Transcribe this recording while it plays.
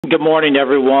Good morning,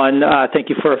 everyone. Thank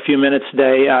you for a few minutes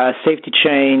today. Safety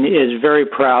Chain is very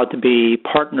proud to be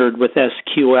partnered with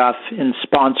SQF in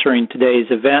sponsoring today's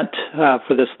event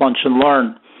for this Lunch and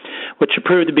Learn, which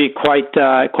proved to be quite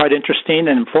interesting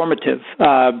and informative.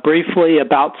 Briefly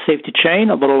about Safety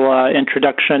Chain, a little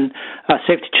introduction.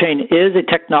 Safety Chain is a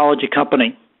technology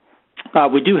company.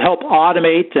 We do help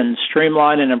automate and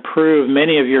streamline and improve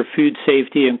many of your food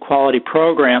safety and quality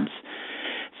programs.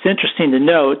 It's interesting to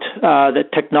note that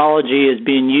technology is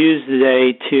being used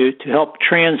today to help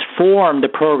transform the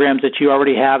programs that you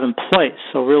already have in place.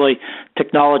 So really,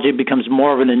 technology becomes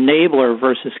more of an enabler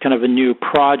versus kind of a new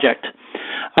project.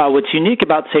 What's unique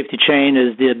about Safety Chain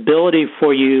is the ability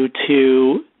for you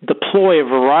to deploy a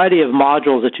variety of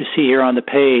modules that you see here on the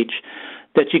page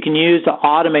that you can use to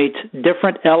automate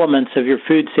different elements of your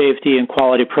food safety and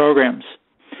quality programs.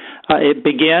 It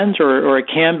begins, or it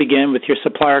can begin, with your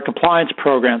supplier compliance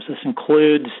programs. This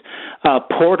includes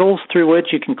portals through which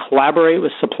you can collaborate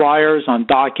with suppliers on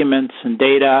documents and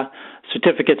data,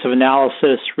 certificates of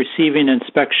analysis, receiving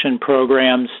inspection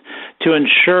programs to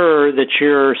ensure that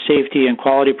your safety and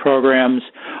quality programs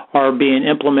are being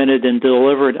implemented and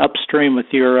delivered upstream with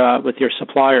your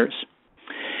suppliers.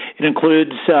 It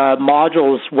includes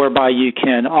modules whereby you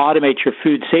can automate your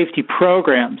food safety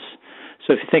programs.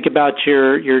 So if you think about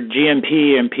your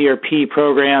GMP and PRP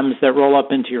programs that roll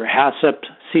up into your HACCP,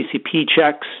 CCP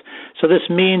checks, so this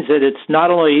means that it's not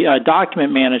only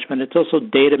document management, it's also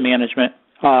data management,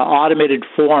 automated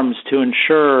forms to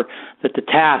ensure that the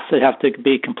tasks that have to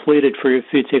be completed for your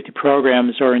food safety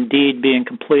programs are indeed being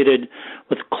completed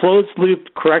with closed-loop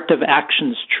corrective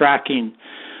actions tracking.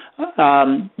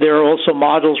 There are also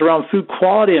modules around food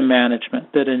quality and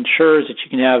management that ensures that you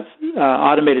can have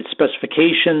automated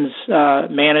specifications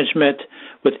management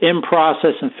with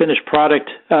in-process and finished product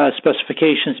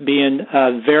specifications being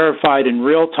verified in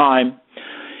real time,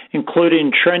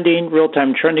 including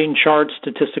real-time trending charts,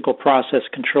 statistical process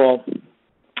control.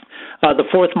 The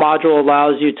fourth module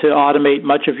allows you to automate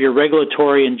much of your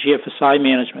regulatory and GFSI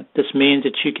management. This means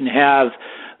that you can have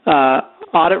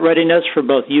audit readiness for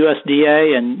both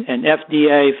USDA and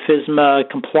FDA, FSMA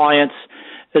compliance,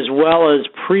 as well as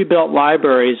pre-built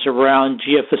libraries around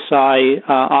GFSI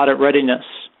audit readiness.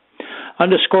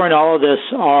 Underscoring all of this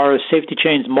are Safety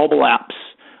Chain's mobile apps.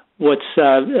 What's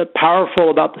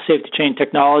powerful about the Safety Chain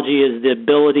technology is the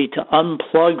ability to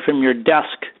unplug from your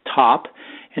desktop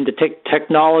and to take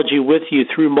technology with you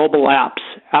through mobile apps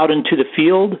out into the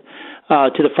field,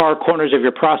 to the far corners of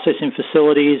your processing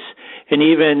facilities, and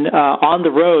even on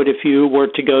the road, if you were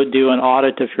to go do an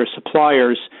audit of your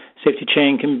suppliers, Safety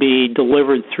Chain can be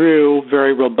delivered through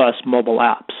very robust mobile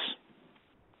apps.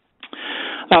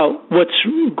 What's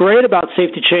great about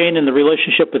Safety Chain and the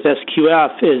relationship with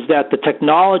SQF is that the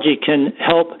technology can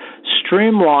help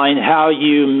streamline how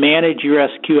you manage your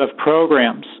SQF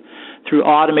programs through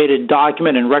automated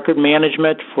document and record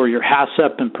management for your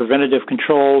HACCP and preventative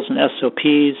controls and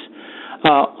SOPs.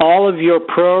 All of your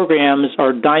programs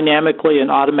are dynamically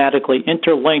and automatically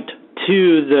interlinked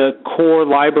to the core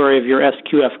library of your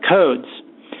SQF codes,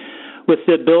 with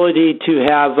the ability to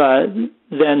have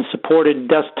then supported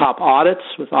desktop audits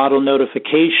with auto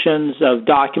notifications of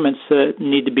documents that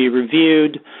need to be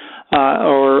reviewed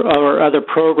or other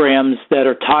programs that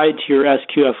are tied to your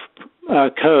SQF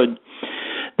code.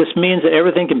 This means that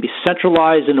everything can be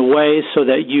centralized in a way so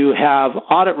that you have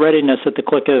audit readiness at the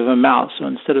click of a mouse. So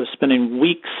instead of spending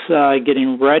weeks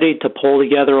getting ready to pull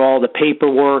together all the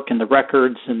paperwork and the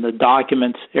records and the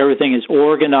documents, everything is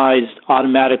organized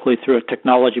automatically through a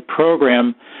technology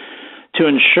program to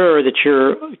ensure that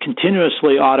you're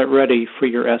continuously audit ready for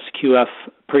your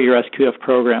SQF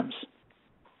programs.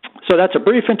 So that's a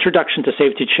brief introduction to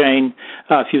Safety Chain.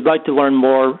 If you'd like to learn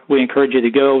more, we encourage you to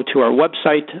go to our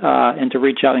website and to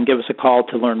reach out and give us a call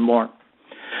to learn more.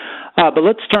 But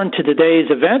let's turn to today's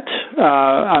event.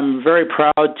 I'm very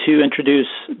proud to introduce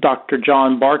Dr.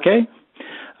 John Barkay.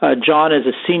 John is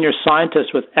a senior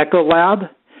scientist with Ecolab,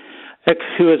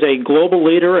 who is a global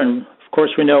leader in, of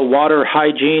course, we know water,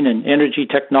 hygiene, and energy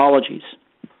technologies.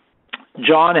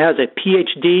 John has a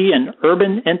PhD in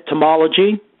urban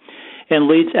entomology and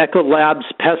leads Ecolab's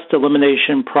pest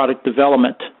elimination product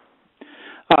development.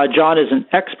 John is an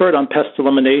expert on pest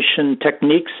elimination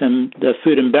techniques in the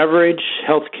food and beverage,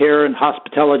 healthcare, and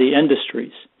hospitality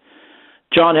industries.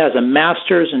 John has a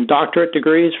master's and doctorate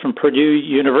degrees from Purdue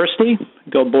University.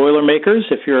 Go Boilermakers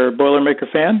if you're a Boilermaker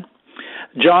fan.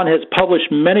 John has published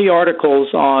many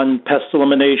articles on pest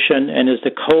elimination and is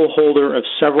the co-holder of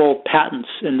several patents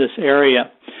in this area.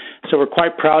 So we're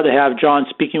quite proud to have John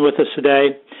speaking with us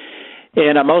today.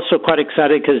 And I'm also quite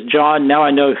excited because, John, now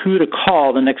I know who to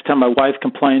call the next time my wife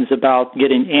complains about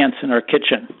getting ants in our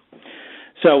kitchen.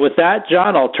 So with that,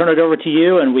 John, I'll turn it over to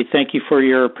you, and we thank you for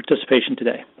your participation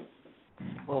today.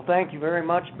 Well, thank you very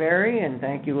much, Barry, and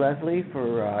thank you, Leslie,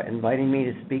 for inviting me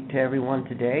to speak to everyone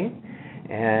today.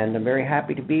 And I'm very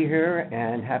happy to be here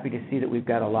and happy to see that we've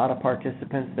got a lot of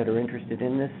participants that are interested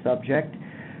in this subject.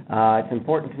 It's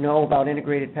important to know about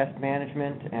integrated pest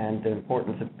management and the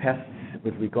importance of pests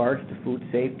with regards to food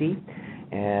safety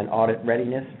and audit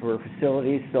readiness for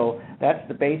facilities. So that's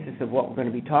the basis of what we're going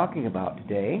to be talking about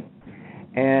today.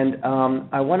 And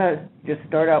I want to just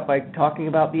start out by talking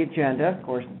about the agenda. Of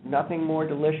course, nothing more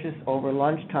delicious over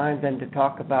lunchtime than to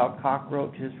talk about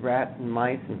cockroaches, rats, and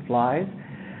mice and flies.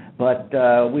 But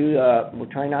we'll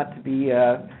try not to be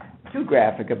too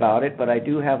graphic about it, but I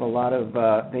do have a lot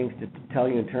of things to tell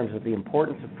you in terms of the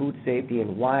importance of food safety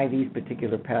and why these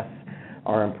particular pests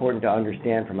are important to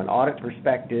understand from an audit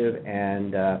perspective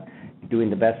and doing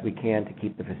the best we can to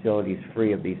keep the facilities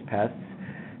free of these pests.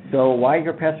 So why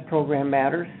your pest program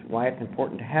matters, why it's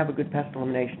important to have a good pest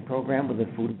elimination program with a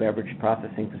food and beverage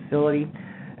processing facility,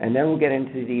 and then we'll get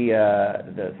into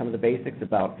some of the basics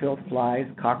about filth flies,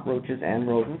 cockroaches, and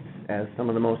rodents as some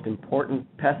of the most important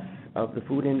pests of the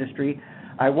food industry.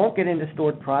 I won't get into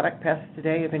stored product pests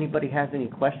today. If anybody has any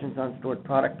questions on stored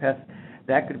product pests,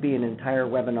 that could be an entire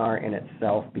webinar in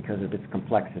itself because of its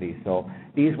complexity. So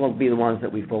these will be the ones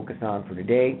that we focus on for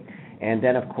today. And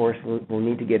then, of course, we'll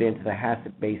need to get into the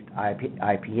HACCP-based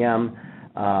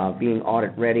IPM, being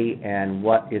audit ready, and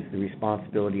what is the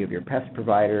responsibility of your pest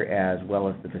provider as well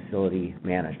as the facility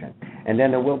management. And then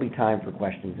there will be time for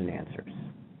questions and answers.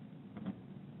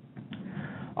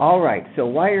 All right, so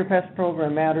why your pest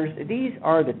program matters. These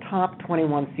are the top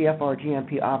 21 CFR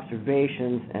GMP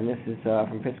observations, and this is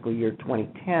from fiscal year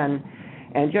 2010,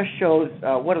 and just shows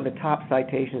what are the top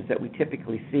citations that we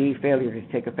typically see. Failure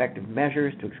to take effective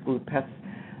measures to exclude pests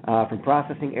from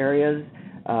processing areas.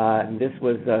 This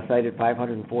was cited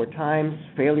 504 times.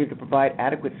 Failure to provide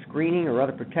adequate screening or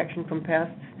other protection from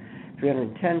pests,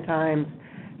 310 times.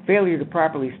 Failure to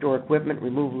properly store equipment,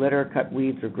 remove litter, cut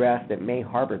weeds or grass that may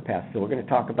harbor pests. So we're going to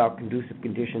talk about conducive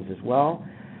conditions as well.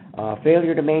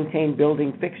 Failure to maintain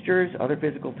building fixtures, other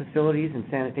physical facilities, and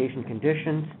sanitation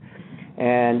conditions.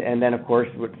 And then, of course,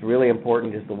 what's really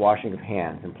important is the washing of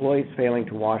hands. Employees failing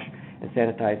to wash and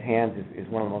sanitize hands is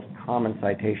one of the most common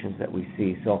citations that we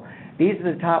see. So these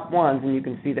are the top ones, and you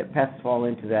can see that pests fall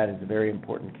into that as a very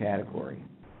important category.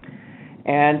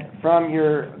 And from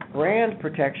your brand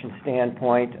protection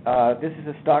standpoint, this is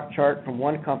a stock chart from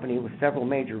one company with several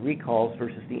major recalls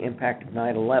versus the impact of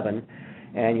 9/11.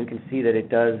 And you can see that it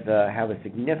does have a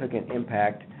significant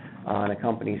impact on a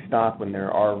company's stock when there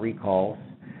are recalls.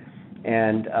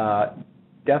 And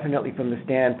definitely from the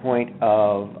standpoint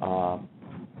of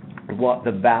what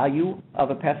the value of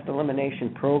a pest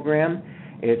elimination program,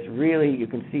 it's really, you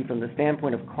can see from the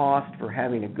standpoint of cost for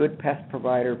having a good pest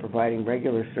provider providing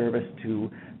regular service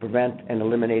to prevent and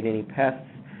eliminate any pests,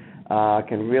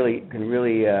 can really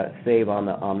save on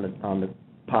the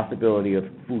possibility of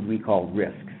food recall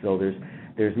risk. So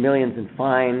there's millions in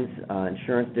fines,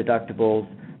 insurance deductibles,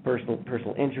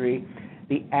 personal injury.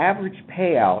 The average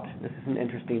payout, this is an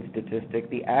interesting statistic,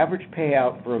 the average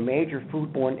payout for a major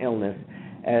foodborne illness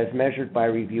as measured by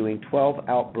reviewing 12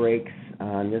 outbreaks,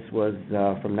 and this was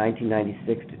from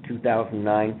 1996 to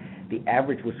 2009, the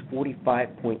average was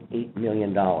 $45.8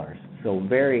 million. So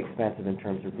very expensive in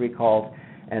terms of recalls,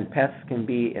 and pests can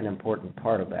be an important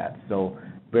part of that. So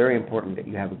very important that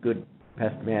you have a good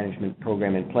pest management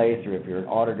program in place, or if you're an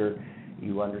auditor,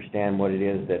 you understand what it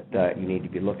is that you need to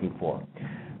be looking for.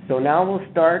 So now we'll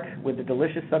start with the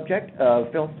delicious subject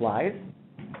of filth flies,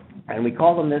 and we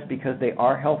call them this because they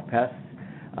are health pests.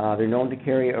 They're known to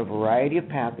carry a variety of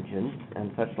pathogens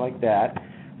and such like that.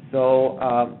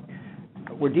 So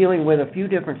we're dealing with a few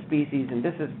different species, and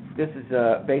this is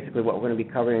basically what we're going to be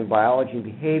covering: biology and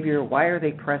behavior. Why are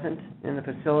they present in the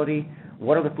facility?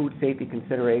 What are the food safety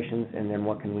considerations, and then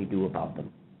what can we do about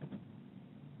them?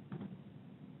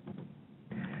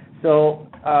 So,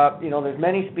 there's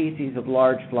many species of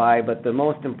large fly, but the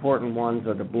most important ones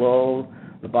are the blow,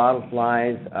 the bottle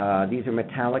flies. These are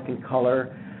metallic in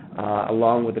color,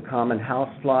 along with the common house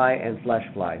fly and flesh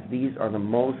flies. These are the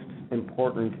most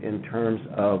important in terms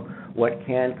of what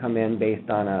can come in based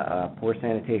on a poor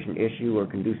sanitation issue or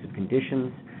conducive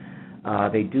conditions.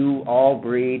 They do all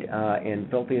breed in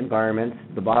filthy environments.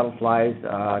 The bottle flies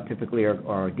typically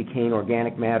are decaying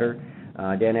organic matter,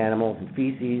 dead animals and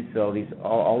feces, so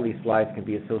all these flies can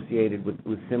be associated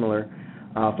with similar.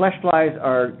 Flesh flies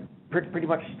are pretty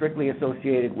much strictly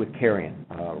associated with carrion,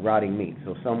 rotting meat.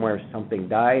 So somewhere something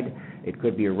died It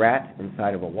could be a rat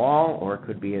inside of a wall, or it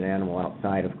could be an animal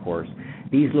outside, of course.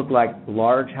 These look like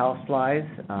large houseflies,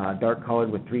 dark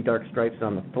colored with 3 dark stripes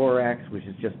on the thorax, which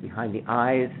is just behind the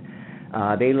eyes.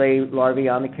 They lay larvae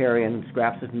on the carrion,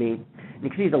 scraps of meat. And you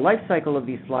can see the life cycle of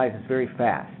these flies is very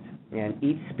fast, and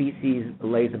each species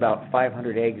lays about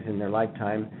 500 eggs in their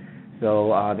lifetime.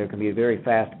 So there can be a very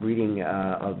fast breeding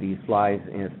of these flies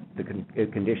if the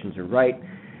conditions are right.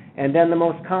 And then the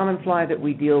most common fly that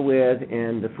we deal with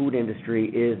in the food industry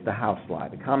is the housefly,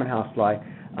 the common housefly.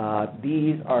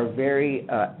 These are very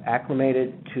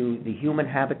acclimated to the human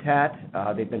habitat.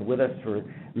 They've been with us for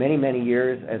many, many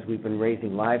years as we've been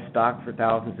raising livestock for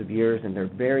thousands of years, and they're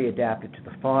very adapted to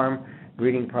the farm,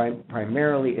 breeding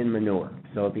primarily in manure.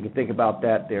 So if you can think about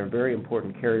that, they're very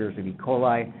important carriers of E.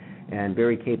 coli and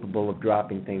very capable of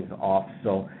dropping things off.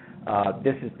 So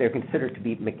they're considered to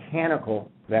be mechanical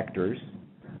vectors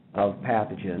of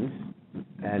pathogens.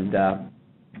 And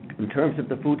in terms of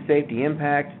the food safety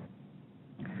impact,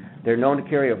 they're known to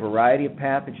carry a variety of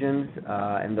pathogens,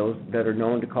 and those that are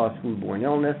known to cause foodborne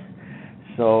illness.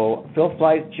 So filth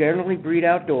flies generally breed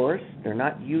outdoors. They're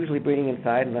not usually breeding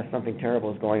inside unless something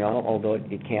terrible is going on, although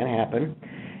it can happen.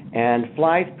 And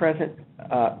flies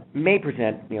may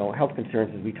present health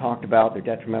concerns, as we talked about. They're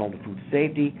detrimental to food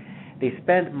safety. They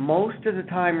spend most of the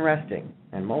time resting,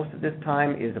 and most of this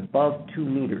time is above 2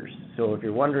 meters. So if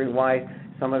you're wondering why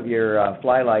some of your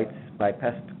fly lights by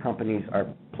pest companies are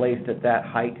placed at that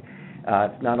height,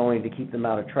 it's not only to keep them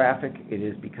out of traffic, it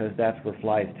is because that's where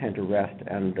flies tend to rest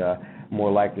and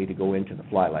more likely to go into the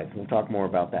fly lights. We'll talk more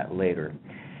about that later.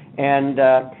 And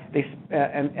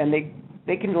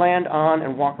they can land on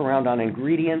and walk around on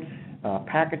ingredients,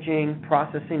 packaging,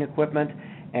 processing equipment,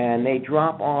 and they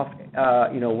drop off,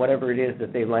 whatever it is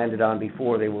that they landed on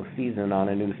before they will season on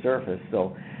a new surface.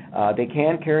 So they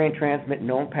can carry and transmit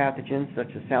known pathogens such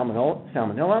as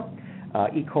salmonella,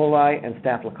 E. coli, and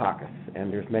staphylococcus,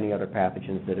 and there's many other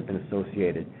pathogens that have been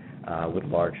associated with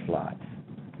large flies.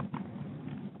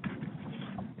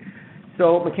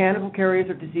 So mechanical carriers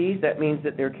of disease, that means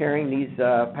that they're carrying these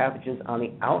pathogens on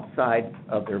the outside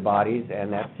of their bodies,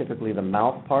 and that's typically the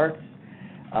mouth parts.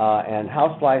 And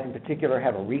houseflies in particular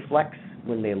have a reflex.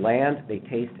 When they land, they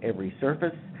taste every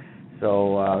surface.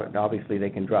 So obviously they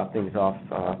can drop things off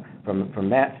from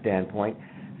that standpoint.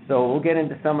 So we'll get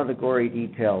into some of the gory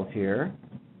details here.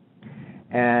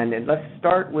 And let's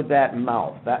start with that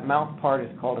mouth. That mouth part is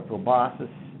called a proboscis,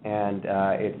 and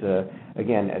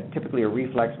it's typically a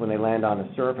reflex when they land on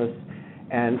a surface.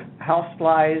 And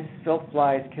houseflies, filth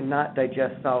flies, cannot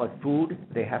digest solid food.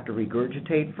 They have to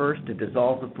regurgitate first to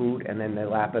dissolve the food, and then they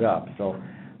lap it up. So,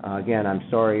 again, I'm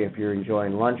sorry if you're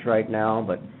enjoying lunch right now,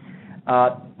 but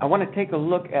I want to take a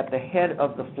look at the head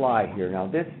of the fly here. Now,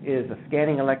 this is a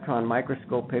scanning electron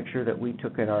microscope picture that we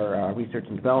took at our Research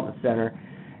and Development Center,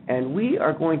 and we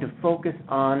are going to focus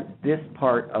on this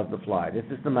part of the fly. This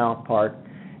is the mouth part,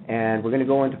 and we're going to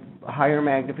go into higher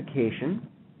magnification.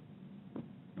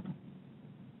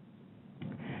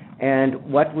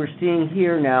 And what we're seeing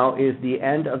here now is the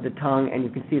end of the tongue, and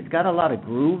you can see it's got a lot of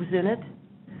grooves in it.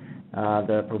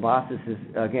 The proboscis is,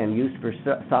 again, used for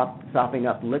sopping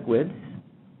up liquids.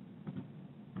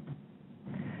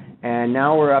 And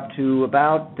now we're up to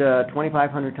about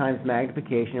 2,500 times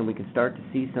magnification, and we can start to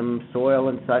see some soil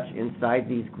and such inside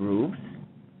these grooves.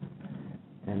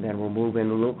 And then we'll move in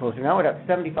a little closer. Now we're at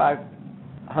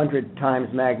 7,500 times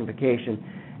magnification.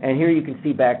 And here you can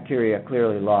see bacteria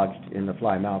clearly lodged in the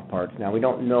fly mouth parts. Now, we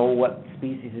don't know what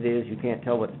species it is. You can't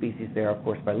tell what species they are, of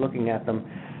course, by looking at them.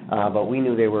 But we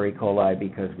knew they were E. coli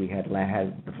because we had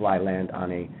the fly land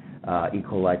on a E.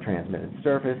 coli transmitted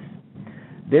surface.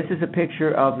 This is a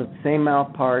picture of the same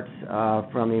mouth parts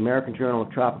from the American Journal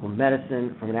of Tropical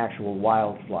Medicine from an actual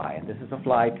wild fly. And this is a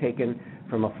fly taken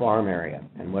from a farm area.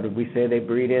 And what did we say they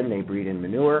breed in? They breed in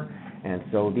manure. And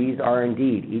so these are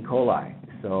indeed E. coli.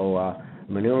 So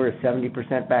manure is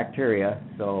 70% bacteria,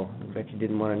 so I bet you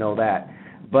didn't want to know that.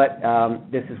 But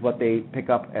this is what they pick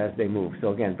up as they move.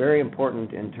 So again, very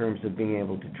important in terms of being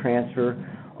able to transfer.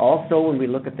 Also, when we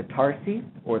look at the tarsi,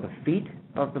 or the feet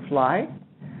of the fly,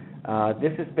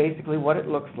 this is basically what it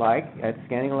looks like at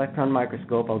scanning electron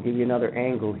microscope. I'll give you another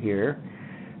angle here.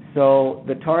 So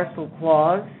the tarsal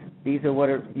claws, these are what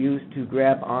are used to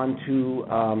grab onto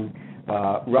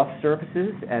rough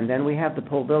surfaces, and then we have the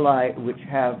pulvilli, which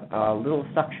have little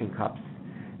suction cups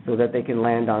so that they can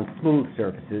land on smooth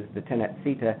surfaces. The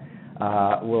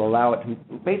tenatsita will allow it to,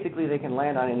 basically they can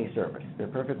land on any surface. They're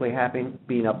perfectly happy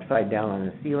being upside down on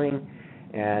a ceiling,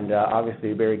 and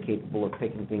obviously very capable of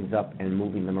picking things up and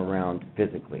moving them around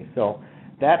physically. So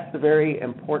that's the very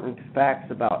important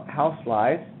facts about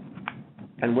houseflies.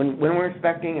 And when we're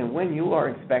inspecting and when you are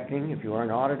inspecting, if you are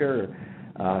an auditor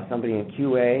or somebody in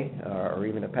QA or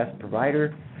even a pest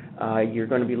provider, you're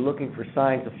going to be looking for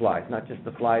signs of flies, not just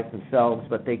the flies themselves,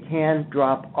 but they can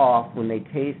drop off when they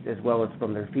taste as well as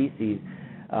from their feces,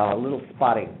 little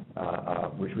spotting,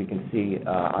 which we can see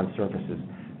on surfaces.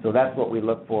 So that's what we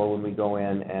look for when we go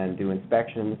in and do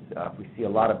inspections. If we see a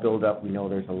lot of buildup, we know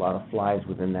there's a lot of flies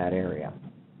within that area.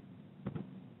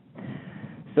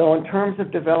 So in terms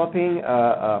of developing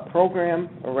a program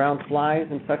around flies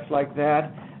and such like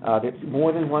that, there's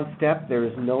more than one step. There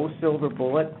is no silver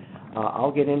bullet.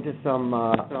 I'll get into some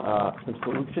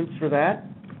solutions for that,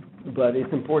 but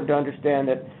it's important to understand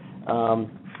that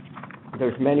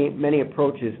there's many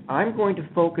approaches. I'm going to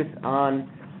focus on,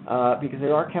 because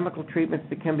there are chemical treatments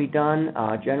that can be done.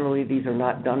 Generally, these are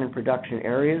not done in production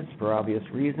areas for obvious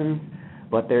reasons,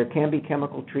 but there can be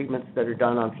chemical treatments that are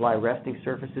done on fly resting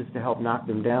surfaces to help knock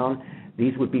them down.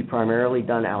 These would be primarily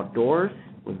done outdoors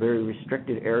with very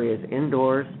restricted areas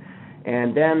indoors.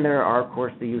 And then there are, of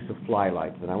course, the use of fly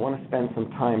lights. And I want to spend some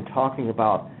time talking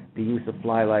about the use of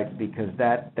fly lights because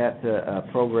that's a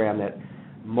program that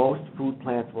most food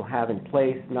plants will have in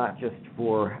place, not just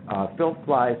for filth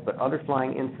flies, but other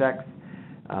flying insects.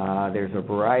 There's a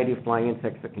variety of flying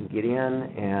insects that can get in,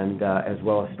 and as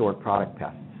well as stored product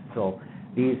pests. So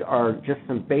these are just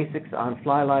some basics on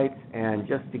fly lights, and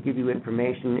just to give you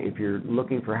information, if you're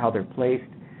looking for how they're placed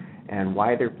and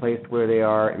why they're placed where they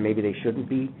are, and maybe they shouldn't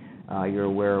be, you're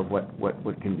aware of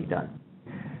what can be done.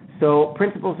 So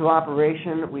principles of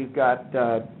operation, we've got,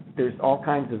 there's all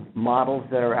kinds of models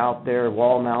that are out there,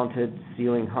 wall-mounted,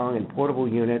 ceiling-hung, and portable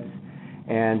units,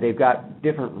 and they've got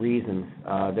different reasons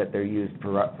that they're used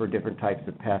for different types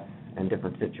of pests and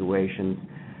different situations.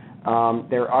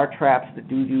 There are traps that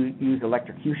do use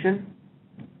electrocution.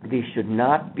 These should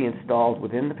not be installed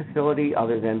within the facility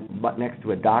other than next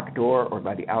to a dock door or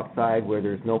by the outside where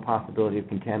there's no possibility of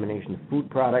contamination of food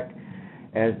product,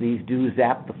 as these do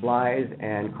zap the flies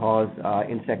and cause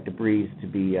insect debris to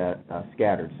be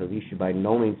scattered. So these should by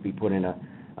no means be put in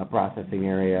a processing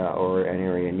area or an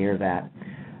area near that.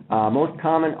 Most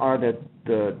common are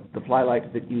the fly lights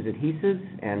that use adhesives,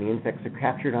 and the insects are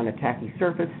captured on a tacky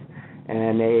surface,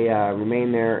 and they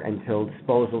remain there until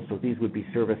disposal. So these would be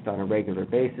serviced on a regular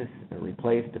basis,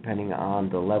 replaced depending on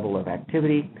the level of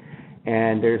activity,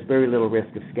 and there's very little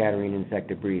risk of scattering insect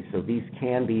debris. So these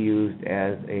can be used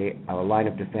as a line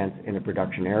of defense in a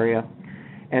production area.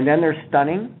 And then there's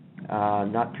stunning.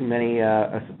 Not too many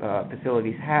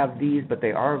facilities have these, but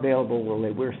they are available where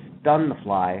they will stun the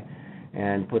fly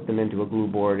and put them into a glue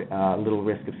board, little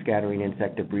risk of scattering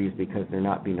insect debris because they're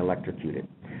not being electrocuted.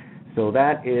 So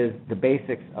that is the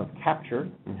basics of capture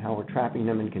and how we're trapping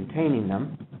them and containing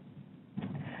them.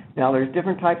 Now there's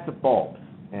different types of bulbs,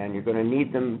 and you're going to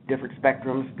need them different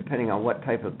spectrums depending on what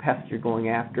type of pest you're going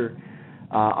after.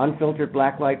 Unfiltered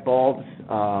blacklight bulbs,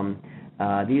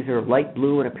 these are light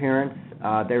blue in appearance.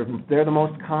 They're the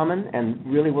most common and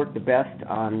really work the best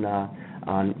on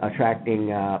attracting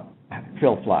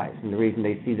fill flies. And the reason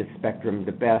they see the spectrum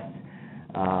the best,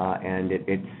 and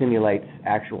it simulates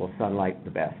actual sunlight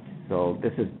the best. So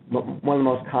this is one of the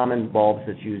most common bulbs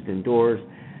that's used indoors.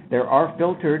 There are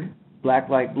filtered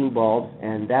blacklight blue bulbs,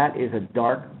 and that is a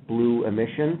dark blue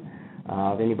emission.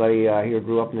 If anybody here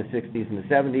grew up in the 60s and the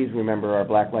 70s, remember our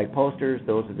blacklight posters.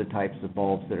 Those are the types of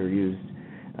bulbs that are used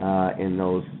in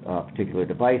those particular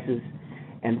devices.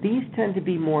 And these tend to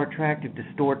be more attractive to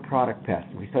stored product pests.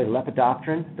 We study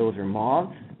lepidopteran. Those are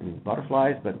moths and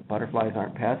butterflies, but butterflies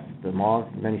aren't pests. The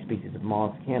moths, many species of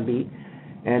moths can be.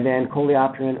 And then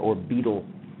coleopteran or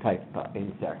beetle-type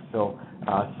insects. So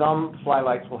some fly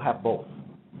lights will have both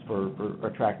for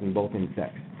attracting both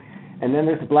insects. And then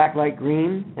there's the blacklight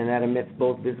green, and that emits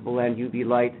both visible and UV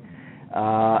light.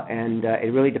 And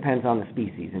it really depends on the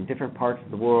species. In different parts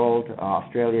of the world,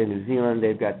 Australia, New Zealand,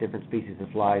 they've got different species of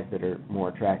flies that are more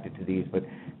attracted to these. But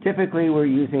typically we're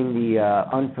using the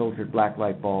unfiltered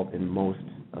blacklight bulb in most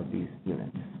of these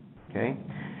units. Okay?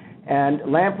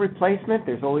 And lamp replacement,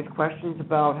 there's always questions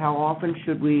about how often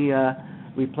should we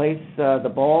replace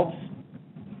the bulbs.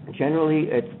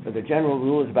 Generally, the general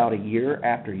rule is about a year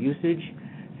after usage.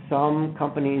 Some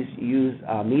companies use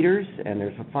meters, and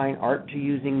there's a fine art to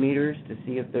using meters to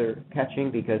see if they're catching,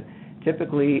 because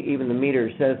typically even the meter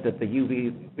says that the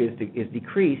UV is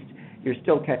decreased, you're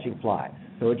still catching flies.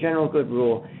 So a general good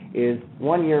rule is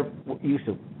 1 year use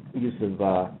of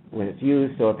when it's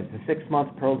used. So if it's a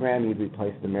 6-month program, you'd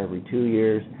replace them every 2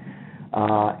 years,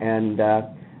 and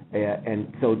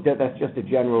so that's just a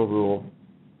general rule.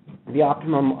 The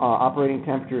optimum operating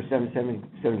temperature is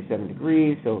 77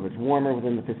 degrees. So if it's warmer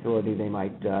within the facility, they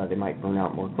might burn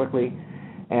out more quickly.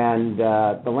 And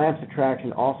the lamp's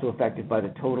attraction also affected by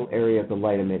the total area of the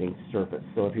light-emitting surface.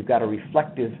 So if you've got a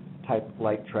reflective type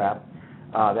light trap,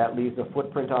 that leaves a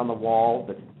footprint on the wall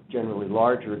that's generally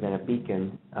larger than a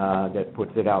beacon that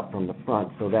puts it out from the front.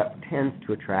 So that tends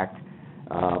to attract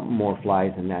more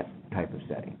flies in that type of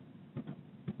setting.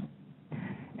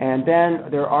 And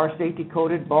then there are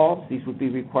safety-coated bulbs. These would be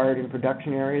required in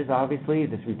production areas, obviously.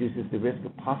 This reduces the risk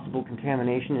of possible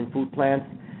contamination in food plants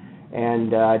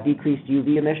and decreased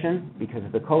UV emission because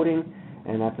of the coating,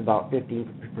 and that's about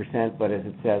 15%, but as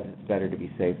it says, it's better to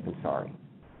be safe than sorry.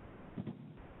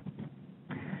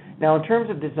 Now, in terms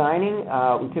of designing,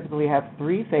 we typically have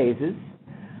 3 phases.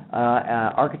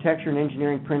 Architecture and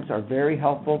engineering prints are very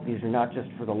helpful. These are not just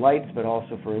for the lights, but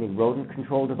also for any rodent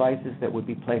control devices that would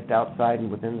be placed outside and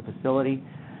within the facility.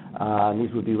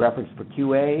 These would be referenced for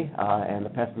QA and the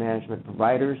pest management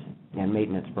providers and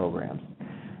maintenance programs.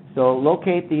 So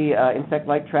locate the insect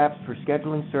light traps for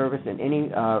scheduling service and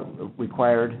any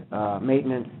required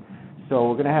maintenance. So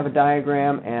we're going to have a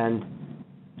diagram and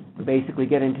basically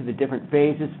get into the different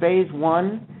phases. Phase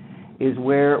 1 is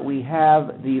where we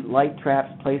have the light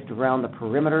traps placed around the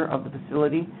perimeter of the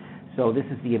facility. So this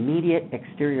is the immediate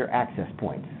exterior access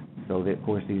points. So of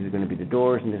course these are going to be the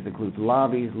doors, and this includes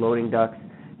lobbies, loading ducts,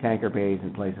 tanker bays,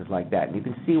 and places like that. And you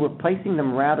can see we're placing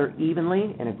them rather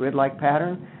evenly in a grid-like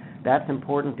pattern. That's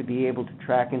important to be able to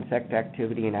track insect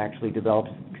activity and actually develop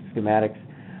schematics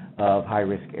of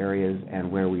high-risk areas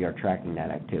and where we are tracking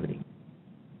that activity.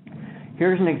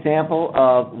 Here's an example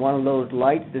of one of those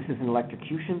lights. This is an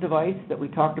electrocution device that we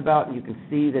talked about, and you can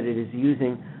see that it is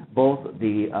using both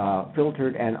the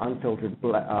filtered and unfiltered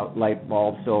light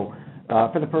bulbs, so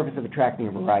for the purpose of attracting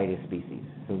a variety of species.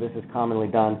 So this is commonly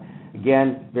done.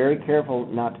 Again, very careful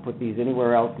not to put these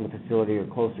anywhere else in the facility or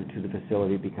closer to the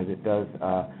facility because it does.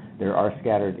 There are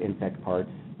scattered insect parts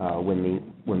when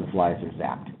the flies are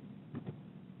zapped.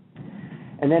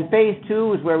 And then phase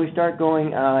 2 is where we start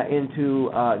going into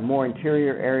more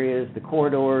interior areas, the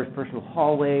corridors, personal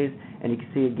hallways, and you can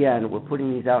see again we're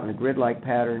putting these out in a grid-like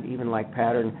pattern, even-like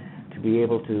pattern, to be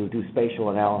able to do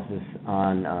spatial analysis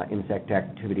on insect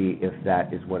activity if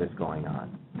that is what is going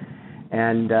on.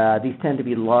 And these tend to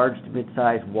be large to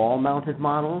mid-sized wall-mounted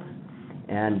models,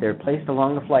 and they're placed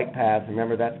along the flight paths.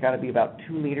 Remember, that's got to be about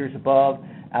 2 meters above,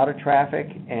 out of traffic,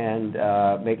 and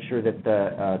make sure that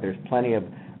there's plenty of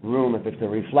room. If it's a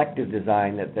reflective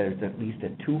design, that there's at least a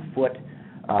 2-foot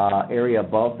area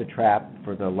above the trap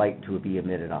for the light to be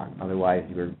emitted on. Otherwise,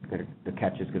 the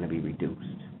catch is going to be reduced.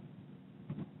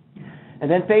 And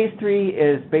then phase 3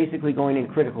 is basically going in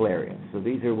critical areas. So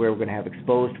these are where we're going to have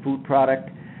exposed food product,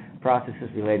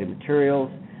 processes-related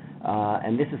materials,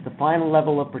 and this is the final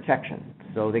level of protection.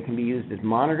 So they can be used as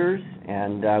monitors,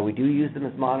 and we do use them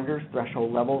as monitors.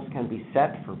 Threshold levels can be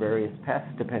set for various pests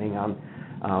depending on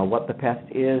what the pest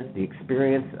is, the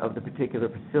experience of the particular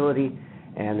facility,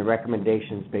 and the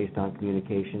recommendations based on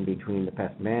communication between the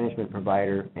pest management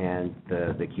provider and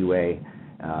the QA,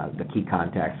 the key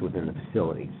contacts within the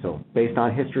facility. So based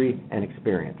on history and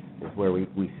experience is where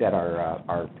we set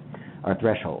our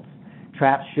thresholds.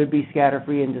 Traps should be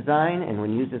scatter-free in design, and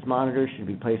when used as monitors, should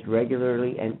be placed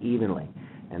regularly and evenly.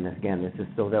 And again, this is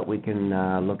so that we can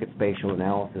look at spatial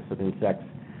analysis of insects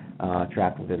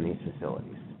trapped within these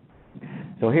facilities.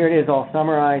 So here it is all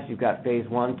summarized. You've got phase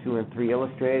 1, 2, and 3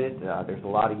 illustrated. There's a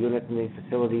lot of units in these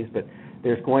facilities, but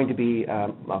there's going to be,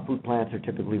 food plants are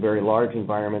typically very large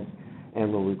environments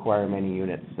and will require many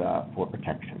units for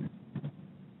protection.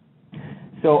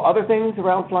 So other things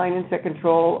around flying insect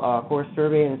control, of course,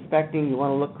 survey and inspecting. You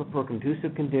want to look for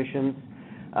conducive conditions.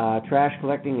 Trash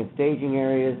collecting and staging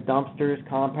areas, dumpsters,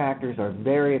 compactors are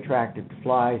very attractive to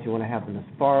flies. You want to have them as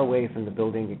far away from the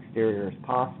building exterior as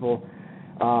possible.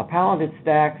 Palleted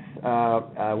stacks,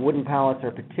 wooden pallets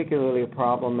are particularly a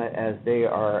problem as they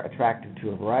are attractive to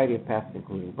a variety of pests,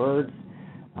 including birds,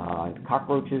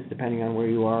 cockroaches, depending on where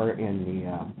you are in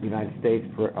the United States.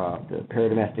 The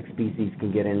paradomestic species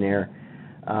can get in there.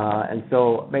 And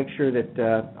so make sure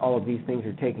that all of these things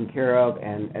are taken care of,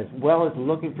 and as well as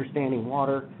looking for standing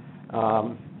water.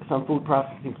 Some food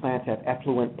processing plants have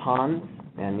effluent ponds,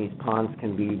 and these ponds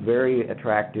can be very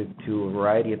attractive to a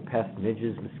variety of pests,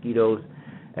 midges, mosquitoes,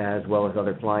 as well as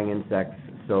other flying insects.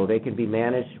 So they can be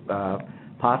managed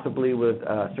possibly with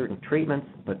certain treatments,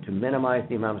 but to minimize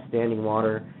the amount of standing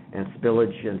water and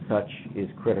spillage and such is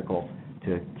critical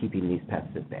to keeping these pests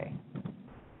at bay.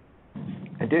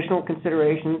 Additional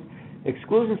considerations,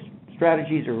 exclusion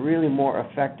strategies are really more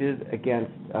effective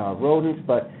against rodents,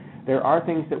 but there are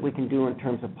things that we can do in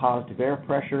terms of positive air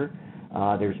pressure.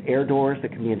 There's air doors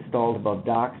that can be installed above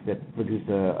docks that produce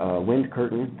a wind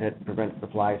curtain that prevents the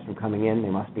flies from coming in. They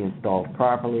must be installed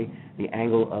properly. The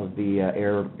angle of the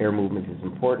air movement is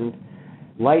important.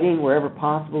 Lighting, wherever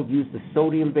possible, use the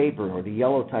sodium vapor or the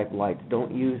yellow type lights.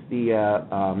 Don't use the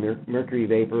mercury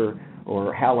vapor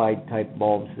or halide type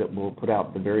bulbs that will put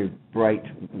out the very bright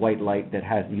white light that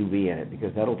has UV in it,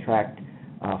 because that'll attract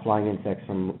flying insects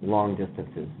from long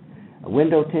distances.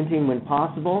 Window tinting when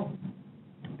possible,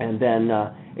 and then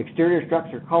exterior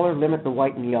structure color, limit the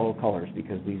white and yellow colors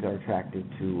because these are attractive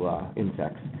to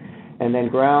insects. And then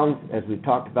grounds, as we've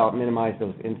talked about, minimize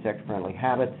those insect-friendly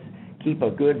habits. Keep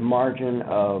a good margin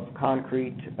of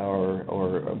concrete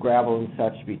or gravel and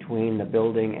such between the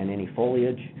building and any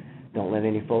foliage. Don't let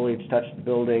any foliage touch the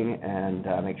building, and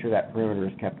make sure that perimeter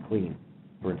is kept clean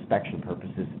for inspection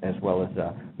purposes as well as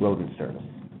rodent service.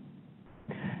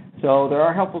 So there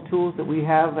are helpful tools that we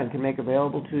have and can make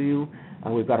available to you.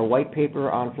 We've got a white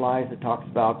paper on flies that talks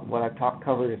about what I've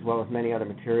covered, as well as many other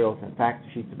materials and fact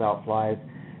sheets about flies,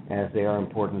 as they are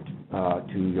important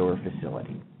to your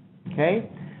facility. Okay?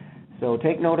 So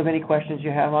take note of any questions you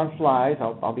have on flies.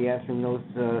 I'll be answering those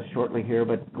shortly here,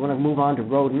 but I'm going to move on to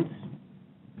rodents.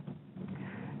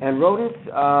 And rodents,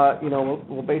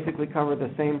 we'll basically cover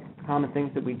the same common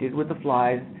things that we did with the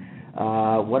flies.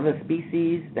 What are the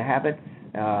species, the habits,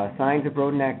 signs of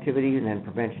rodent activity, and then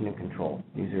prevention and control.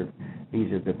 These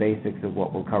are the basics of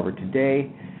what we'll cover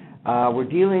today. We're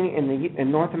dealing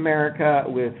in North America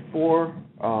with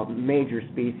 4 major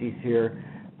species here.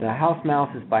 The house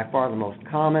mouse is by far the most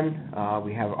common.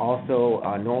 We have also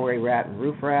Norway rat and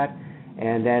roof rat,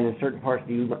 and then in certain parts of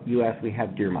the U.S. we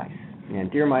have deer mice. And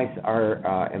deer mice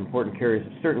are important carriers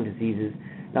of certain diseases,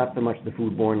 not so much the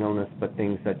foodborne illness, but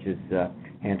things such as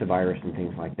hantavirus and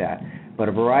things like that. But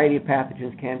a variety of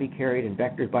pathogens can be carried and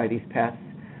vectored by these pests.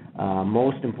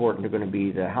 Most important are going to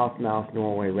be the house mouse,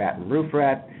 Norway rat, and roof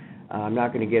rat. I'm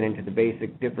not going to get into the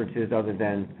basic differences other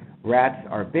than rats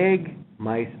are big,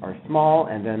 mice are small,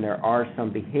 and then there are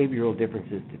some behavioral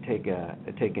differences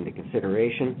to take into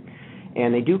consideration.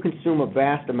 And they do consume a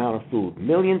vast amount of food.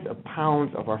 Millions of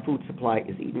pounds of our food supply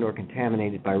is eaten or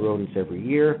contaminated by rodents every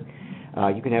year.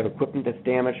 You can have equipment that's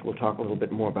damaged. We'll talk a little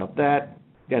bit more about that.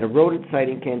 That a rodent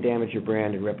sighting can damage your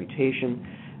brand and reputation.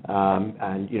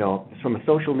 From a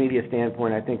social media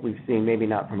standpoint, I think we've seen, maybe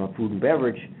not from a food and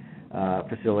beverage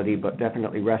facility, but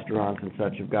definitely restaurants and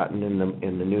such have gotten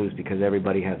in the news because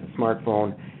everybody has a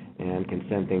smartphone and can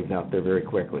send things out there very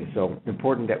quickly. So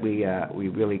important that we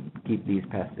really keep these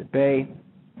pests at bay.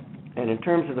 And in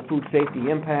terms of the food safety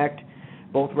impact,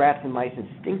 both rats and mice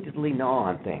instinctively gnaw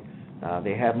on things.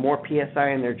 They have more PSI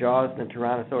in their jaws than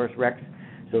Tyrannosaurus rex,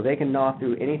 so they can gnaw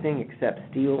through anything except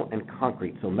steel and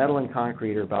concrete. So metal and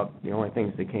concrete are about the only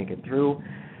things they can't get through.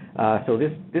 So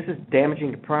this is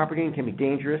damaging to property and can be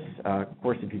dangerous. Of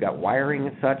course, if you've got wiring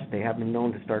and such, they have been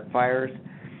known to start fires.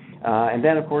 And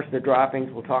then, of course, the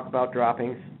droppings. We'll talk about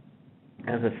droppings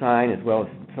as a sign, as well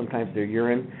as sometimes their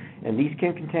urine. And these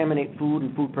can contaminate food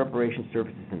and food preparation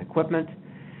services and equipment.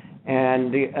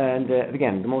 And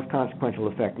again, the most consequential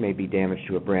effect may be damage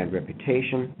to a brand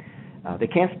reputation. They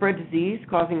can spread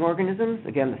disease-causing organisms.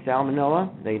 Again, the salmonella,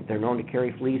 they're known to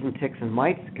carry fleas and ticks, and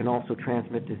mites can also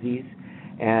transmit disease.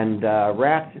 And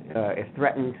rats, if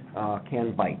threatened,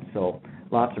 can bite. So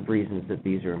lots of reasons that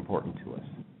these are important to us.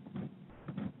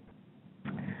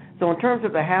 So in terms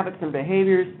of the habits and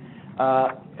behaviors,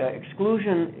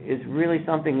 exclusion is really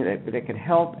something that can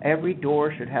help. Every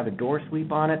door should have a door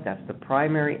sweep on it. That's the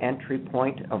primary entry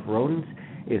point of rodents,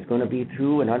 is going to be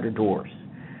through and under doors.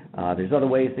 There's other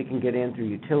ways they can get in through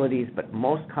utilities, but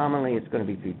most commonly it's going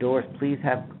to be through doors. Please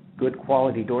have good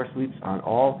quality door sweeps on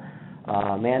all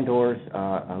man doors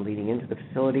leading into the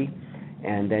facility.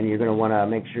 And then you're going to want to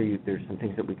make sure there's some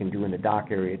things that we can do in the dock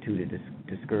area, too, to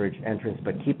discourage entrance.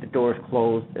 But keep the doors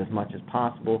closed as much as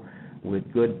possible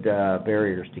with good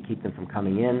barriers to keep them from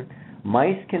coming in.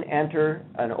 Mice can enter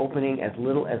an opening as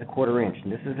little as a quarter inch.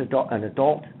 And this is an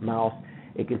adult mouse.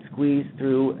 It can squeeze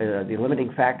through. The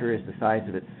limiting factor is the size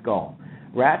of its skull.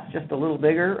 Rats, just a little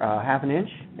bigger, half an inch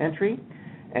entry.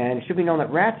 And it should be known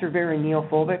that rats are very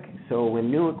neophobic. So when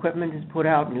new equipment is put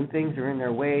out, new things are in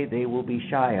their way, they will be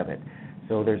shy of it.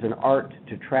 So there's an art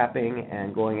to trapping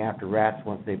and going after rats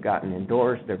once they've gotten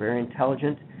indoors. They're very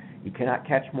intelligent. You cannot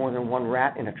catch more than one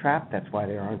rat in a trap. That's why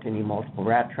there aren't any multiple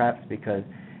rat traps, because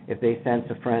if they sense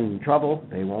a friend in trouble,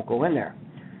 they won't go in there.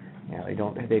 They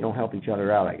don't help each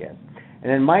other out, I guess.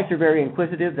 And then mice are very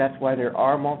inquisitive. That's why there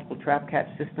are multiple trap catch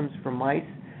systems for mice.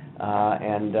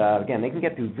 Again, they can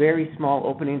get through very small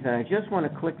openings. And I just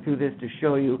want to click through this to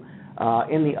show you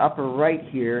in the upper right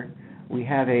here, we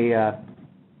have a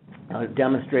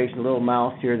demonstration, a little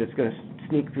mouse here that's going to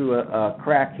sneak through a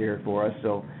crack here for us.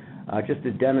 So just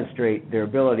to demonstrate their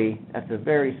ability, that's a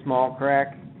very small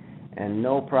crack and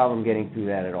no problem getting through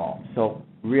that at all. So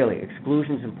really,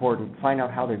 exclusion is important. Find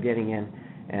out how they're getting in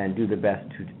and do the best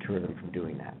to deter them from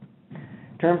doing that.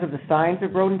 In terms of the signs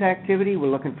of rodent activity,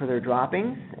 we're looking for their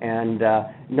droppings, and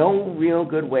no real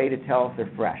good way to tell if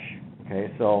they're fresh.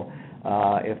 Okay, so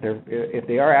if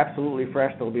they are absolutely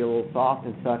fresh, they'll be a little soft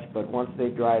and such, but once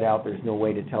they've dried out, there's no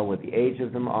way to tell what the age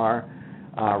of them are.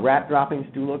 Rat droppings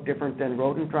do look different than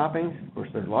rodent droppings. Of course,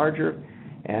 they're larger,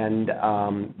 and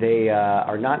they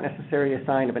are not necessarily a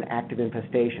sign of an active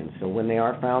infestation. So when they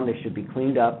are found, they should be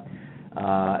cleaned up.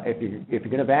 If you're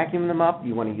going to vacuum them up,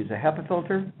 you want to use a HEPA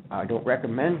filter. I don't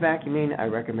recommend vacuuming. I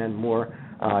recommend more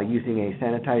using a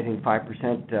sanitizing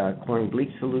 5% chlorine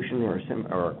bleach solution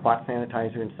or a clot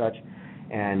sanitizer and such,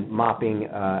 and mopping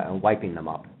and wiping them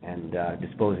up and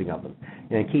disposing of them.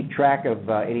 And keep track of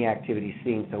any activity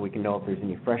seen so we can know if there's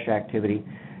any fresh activity.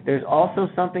 There's also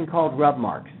something called rub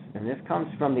marks, and this comes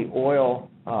from the oil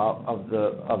of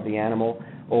the animal.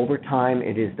 Over time,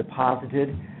 it is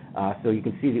deposited. So you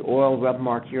can see the oil rub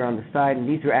mark here on the side, and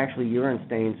these are actually urine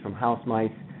stains from house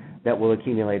mice that will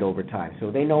accumulate over time.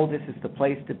 So they know this is the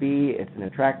place to be. It's an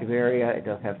attractive area. It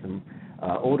does have some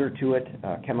odor to it,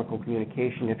 chemical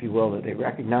communication, if you will, that they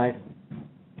recognize.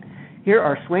 Here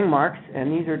are swing marks,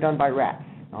 and these are done by rats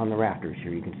on the rafters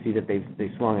here. You can see that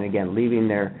they've swung, and again, leaving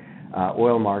their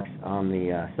oil marks on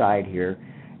the side here.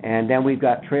 And then we've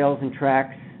got trails and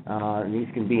tracks, and these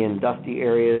can be in dusty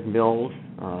areas, mills,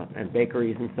 and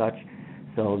bakeries and such.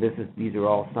 So these are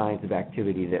all signs of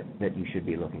activity that you should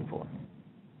be looking for.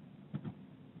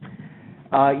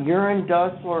 Urine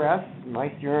does fluoresce.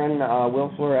 Mice urine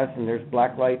will fluoresce, and there's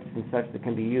black lights and such that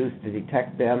can be used to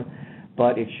detect them.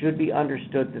 But it should be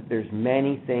understood that there's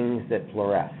many things that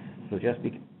fluoresce. So just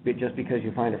because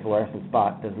you find a fluorescent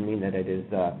spot doesn't mean that it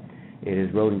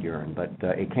is rodent urine, but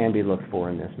it can be looked for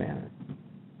in this manner.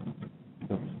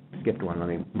 Oops, skipped one. Let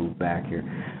me move back here.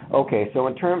 Okay, so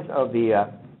in terms of the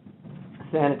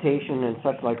sanitation and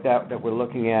such like that we're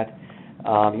looking at,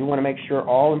 you want to make sure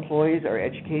all employees are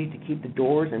educated to keep the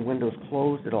doors and windows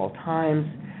closed at all times.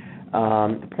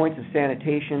 The points of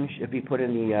sanitation should be put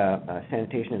in the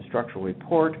sanitation and structural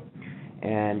report,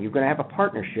 and you're going to have a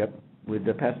partnership with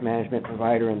the pest management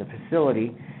provider in the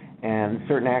facility, and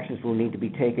certain actions will need to be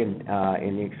taken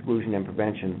in the exclusion and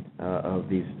prevention of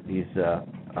these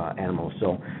animals.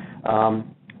 So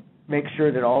make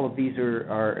sure that all of these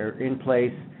are in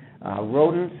place.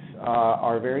 Rodents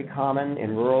are very common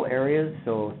in rural areas,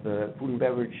 so if the food and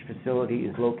beverage facility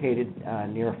is located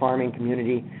near a farming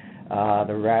community,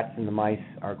 the rats and the mice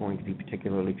are going to be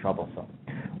particularly troublesome.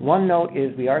 One note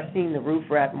is we are seeing the roof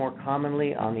rat more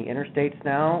commonly on the interstates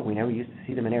now. We never used to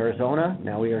see them in Arizona.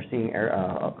 Now we are seeing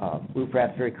roof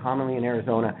rats very commonly in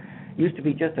Arizona. It used to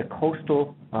be just a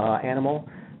coastal animal,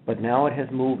 but now it has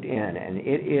moved in, and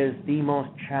it is the most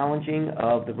challenging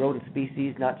of the rodent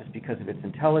species, not just because of its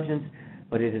intelligence,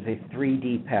 but it is a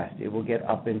 3D pest. It will get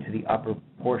up into the upper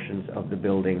portions of the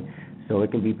building, so it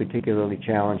can be particularly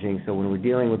challenging. So when we're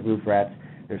dealing with roof rats,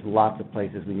 there's lots of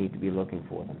places we need to be looking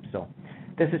for them. So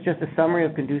this is just a summary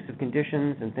of conducive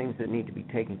conditions and things that need to be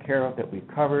taken care of that we've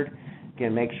covered.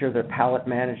 Again, make sure that pallet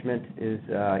management is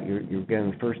you're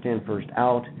getting first in, first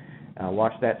out.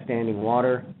 Watch that standing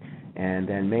water. And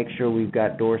then make sure we've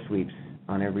got door sweeps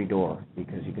on every door,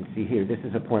 because you can see here, this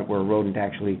is a point where a rodent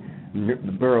actually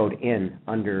burrowed in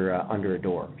under a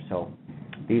door. So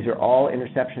these are all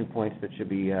interception points that should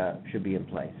be in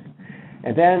place.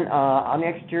 And then on the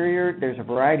exterior, there's a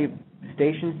variety of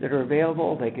stations that are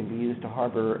available. They can be used to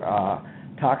harbor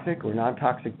toxic or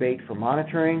non-toxic bait for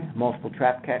monitoring. Multiple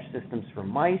trap catch systems for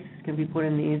mice can be put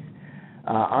in these.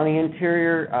 On the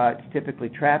interior, it's typically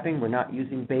trapping. We're not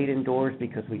using bait indoors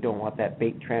because we don't want that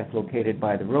bait translocated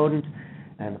by the rodent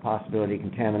and the possibility of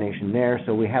contamination there.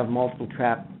 So we have multiple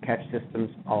trap catch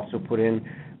systems also put in,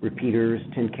 repeaters,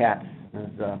 tin cats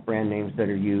as brand names that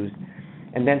are used.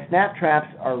 And then snap traps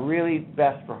are really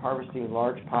best for harvesting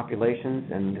large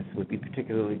populations, and this would be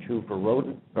particularly true for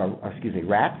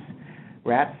rats.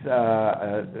 Rats,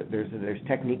 there's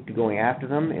technique to going after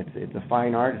them. It's a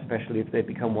fine art, especially if they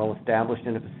become well established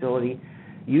in a facility.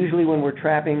 Usually when we're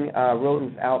trapping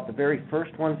rodents out, the very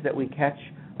first ones that we catch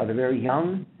are the very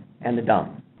young and the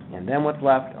dumb. And then what's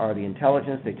left are the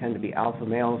intelligence. They tend to be alpha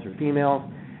males or females,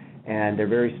 and they're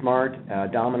very smart,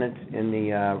 dominant in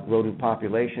the rodent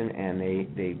population, and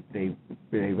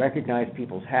they recognize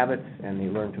people's habits, and they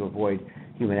learn to avoid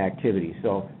human activity.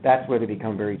 So that's where they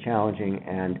become very challenging,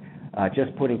 and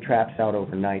just putting traps out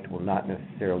overnight will not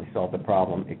necessarily solve the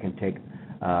problem. It can take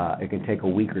it can take a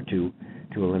week or two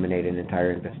to eliminate an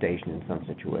entire infestation in some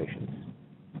situations.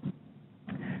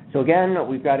 So again,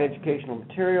 we've got educational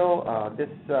material. This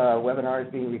webinar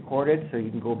is being recorded, so you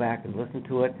can go back and listen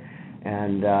to it,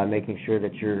 and making sure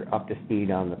that you're up to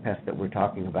speed on the pests that we're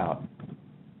talking about.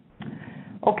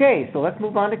 Okay, so let's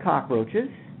move on to cockroaches,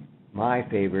 my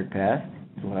favorite pest.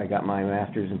 It's what I got my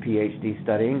master's and PhD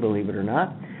studying, believe it or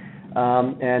not.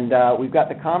 We've got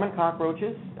the common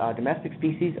cockroaches. Domestic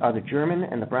species are the German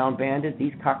and the brown banded.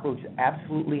 These cockroaches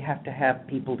absolutely have to have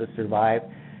people to survive.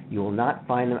 You will not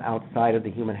find them outside of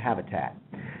the human habitat.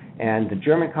 And the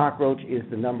German cockroach is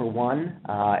the number one.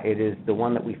 It is the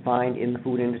one that we find in the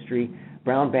food industry.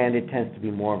 Brown banded tends to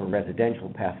be more of a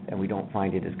residential pest, and we don't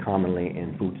find it as commonly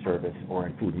in food service or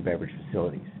in food and beverage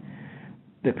facilities.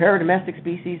 The paradomestic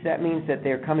species, that means that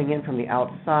they're coming in from the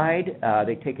outside.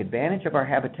 They take advantage of our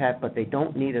habitat, but they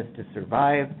don't need us to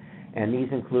survive. And these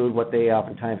include what they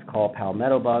oftentimes call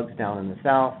palmetto bugs down in the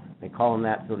south. They call them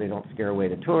that so they don't scare away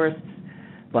the tourists.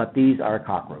 But these are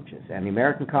cockroaches. And the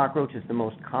American cockroach is the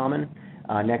most common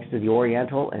next to the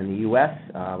oriental in the U.S.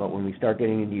 But when we start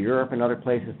getting into Europe and other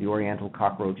places, the oriental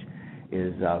cockroach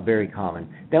is very common.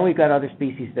 Then we've got other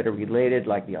species that are related,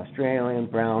 like the Australian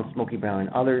brown, smoky brown, and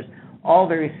others, all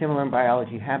very similar in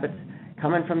biology habits,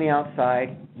 coming from the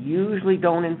outside, usually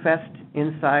don't infest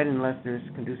inside unless there's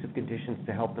conducive conditions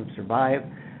to help them survive,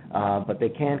 but they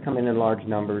can come in large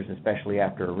numbers, especially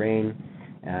after a rain,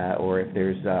 or if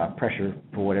there's pressure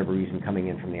for whatever reason coming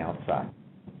in from the outside.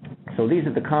 So these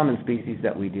are the common species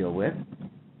that we deal with.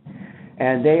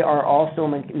 And they are also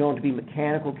known to be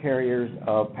mechanical carriers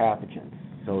of pathogens.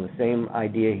 So the same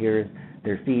idea here is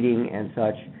they're feeding and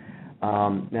such.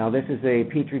 Now this is a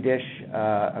petri dish,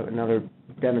 another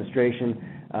demonstration.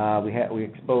 We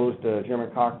exposed a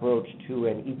German cockroach to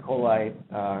an E. coli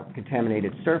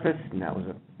contaminated surface, and that was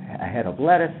a head of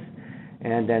lettuce.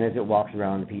 And then as it walks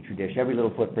around the petri dish, every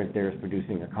little footprint there is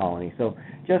producing a colony. So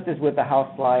just as with the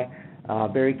housefly,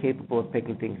 very capable of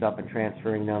picking things up and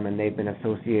transferring them, and they've been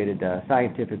associated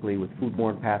scientifically with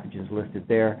foodborne pathogens listed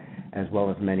there, as well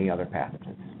as many other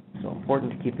pathogens. So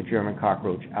important to keep the German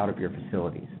cockroach out of your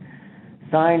facilities.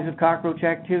 Signs of cockroach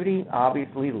activity,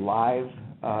 obviously live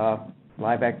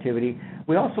activity.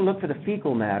 We also look for the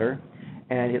fecal matter,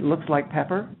 and it looks like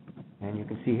pepper. And you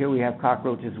can see here we have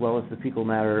cockroach as well as the fecal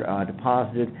matter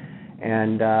deposited.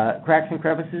 And cracks and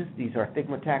crevices, these are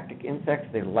thigmotactic insects.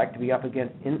 They like to be up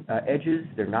against edges.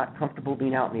 They're not comfortable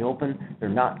being out in the open. They're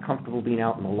not comfortable being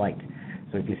out in the light.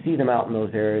 So if you see them out in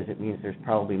those areas, it means there's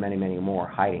probably many, many more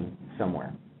hiding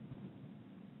somewhere.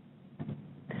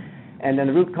 And then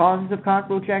the root causes of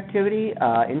cockroach activity,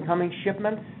 incoming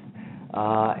shipments.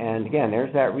 And again,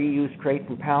 there's that reused crates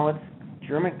and pallets.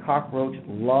 German cockroach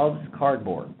loves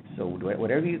cardboard. So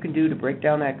whatever you can do to break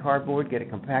down that cardboard, get it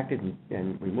compacted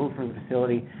and removed from the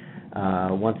facility.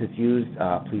 Once it's used,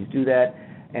 please do that.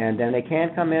 And then they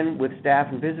can come in with staff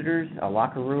and visitors. A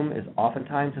locker room is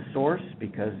oftentimes a source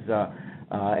because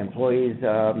employees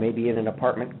may be in an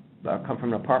apartment, come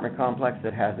from an apartment complex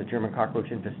that has a German cockroach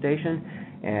infestation,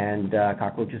 and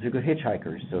cockroaches are good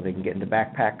hitchhikers, so they can get into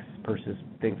backpacks, purses,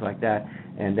 things like that,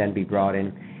 and then be brought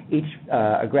in.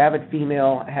 A gravid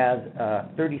female has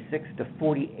 36 to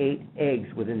 48 eggs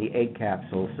within the egg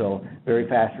capsule, so very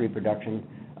fast reproduction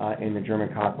in the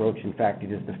German cockroach. In fact,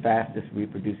 it is the fastest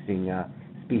reproducing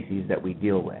species that we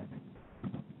deal with.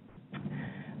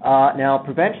 Now,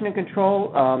 prevention and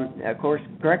control, of course,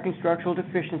 correcting structural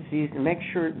deficiencies, and make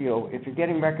sure, if you're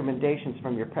getting recommendations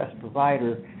from your pest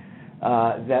provider,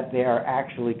 that they are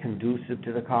actually conducive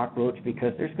to the cockroach,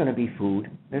 because there's going to be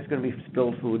food. There's going to be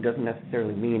spilled food. Doesn't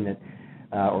necessarily mean that,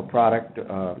 or product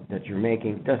that you're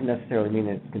making, doesn't necessarily mean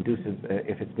that it's conducive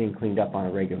if it's being cleaned up on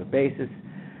a regular basis.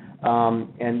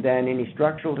 And then any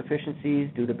structural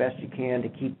deficiencies, do the best you can to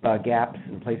keep gaps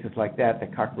and places like that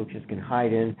cockroaches can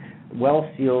hide in, well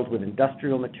sealed with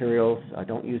industrial materials.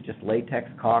 Don't use just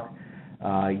latex caulk.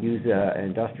 Use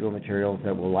industrial materials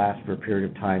that will last for a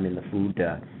period of time in the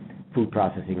food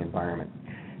processing environment.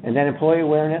 And then employee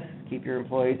awareness, keep your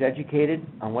employees educated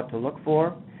on what to look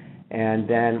for, and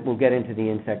then we'll get into the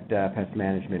insect pest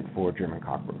management for German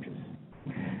cockroaches.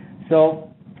 So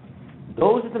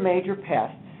those are the major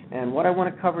pests, and what I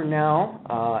want to cover now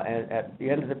at the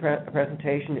end of the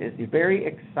presentation is the very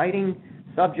exciting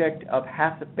subject of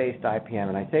HACCP-based IPM.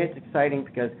 And I say it's exciting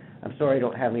because I'm sorry I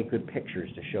don't have any good pictures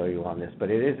to show you on this, but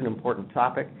it is an important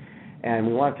topic. And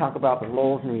we want to talk about the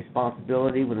roles and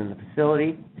responsibility within the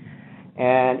facility.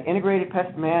 And integrated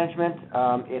pest management,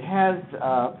 it has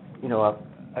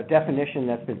a definition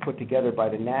that's been put together by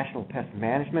the National Pest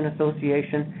Management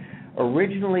Association.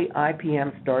 Originally,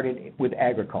 IPM started with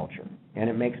agriculture. and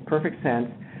it makes perfect sense.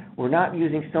 We're not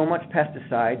using so much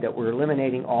pesticide that we're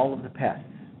eliminating all of the pests.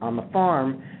 On the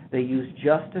farm, they use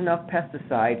just enough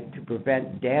pesticide to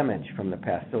prevent damage from the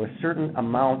pests. So a certain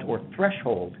amount or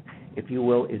threshold, if you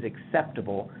will, is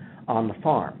acceptable on the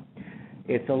farm.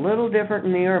 It's a little different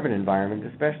in the urban environment,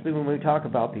 especially when we talk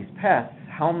about these pests.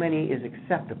 How many is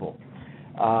acceptable?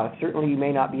 Certainly you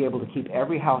may not be able to keep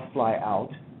every housefly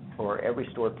out or every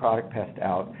stored product pest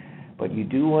out, but you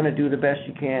do want to do the best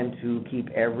you can to keep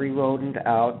every rodent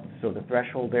out, so the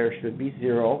threshold there should be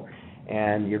 0,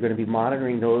 and you're going to be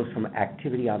monitoring those from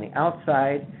activity on the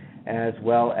outside as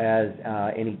well as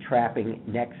any trapping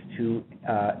next to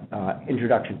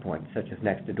introduction points, such as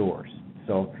next to doors.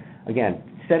 So again,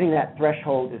 setting that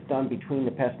threshold is done between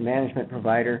the pest management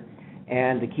provider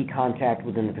and the key contact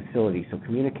within the facility. So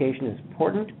communication is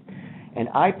important, and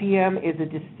IPM is a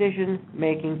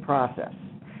decision-making process.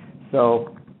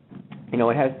 So,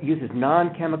 it uses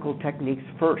non-chemical techniques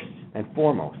first and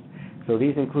foremost. So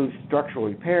these include structural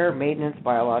repair, maintenance,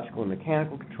 biological and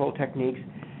mechanical control techniques,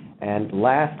 and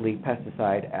lastly,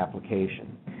 pesticide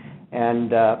application. And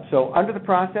so under the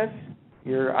process,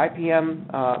 your IPM,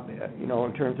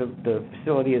 in terms of the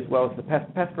facility as well as the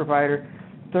pest provider,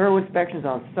 thorough inspections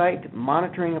on site,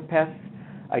 monitoring of pests,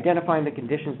 identifying the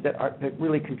conditions that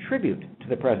really contribute to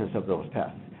the presence of those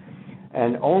pests.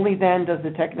 And only then does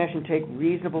the technician take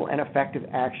reasonable and effective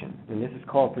action. And this is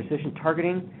called precision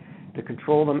targeting to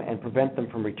control them and prevent them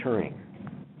from returning.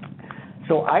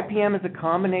 So IPM is a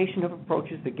combination of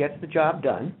approaches that gets the job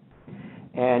done,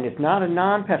 and it's not a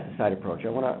non-pesticide approach. I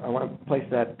want to place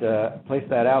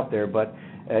that out there, but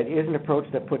it is an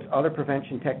approach that puts other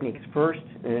prevention techniques first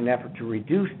in an effort to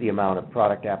reduce the amount of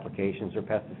product applications or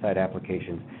pesticide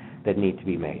applications that need to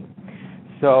be made.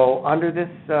 So under this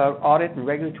audit and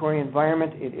regulatory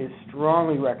environment, it is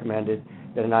strongly recommended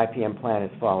that an IPM plan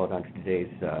is followed under today's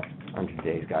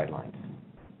guidelines.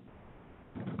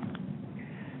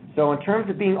 So in terms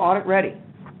of being audit ready,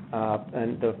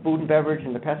 and the food and beverage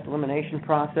and the pest elimination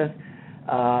process,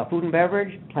 food and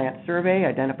beverage plant survey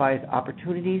identifies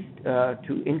opportunities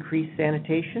to increase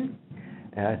sanitation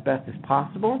as best as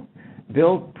possible.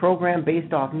 Build program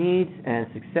based off needs, and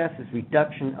success is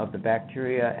reduction of the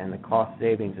bacteria and the cost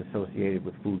savings associated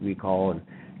with food recall and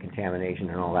contamination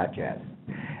and all that jazz.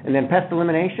 And then pest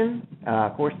elimination,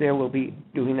 of course, there will be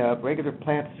doing regular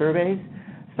plant surveys.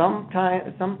 Some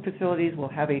facilities will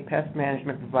have a pest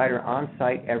management provider on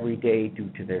site every day due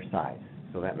to their size,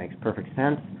 so that makes perfect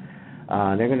sense.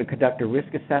 They're going to conduct a risk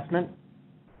assessment.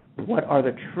 What are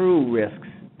the true risks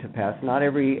to pests? Not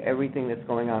everything that's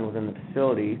going on within the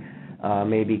facility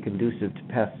may be conducive to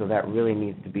pests, so that really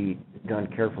needs to be done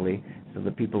carefully so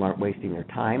that people aren't wasting their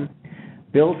time.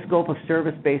 Build scope of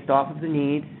service based off of the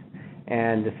needs,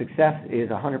 and the success is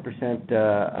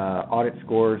 100% audit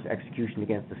scores, execution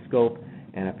against the scope,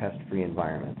 and a pest-free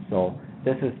environment. So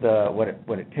this is what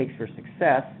it takes for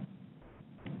success.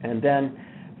 And then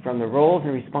from the roles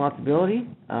and responsibility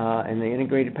in the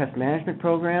integrated pest management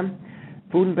program,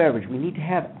 food and beverage, we need to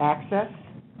have access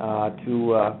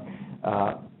to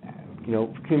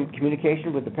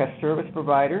communication with the pest service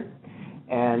provider,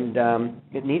 and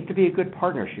it needs to be a good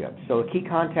partnership. So a key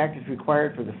contact is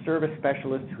required for the service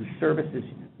specialist who services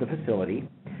the facility.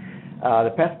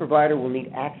 The pest provider will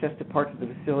need access to parts of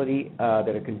the facility that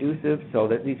are conducive, so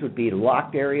that these would be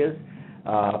locked areas,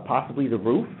 possibly the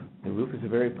roof. The roof is a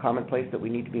very common place that we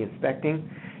need to be inspecting,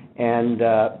 and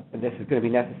this is going to be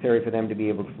necessary for them to be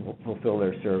able to fulfill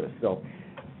their service. So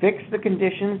fix the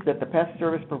conditions that the pest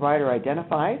service provider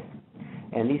identifies,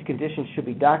 and these conditions should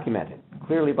be documented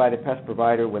clearly by the pest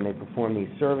provider when they perform these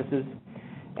services.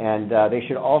 And they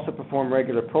should also perform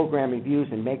regular program reviews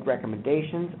and make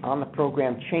recommendations on the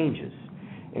program changes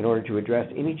in order to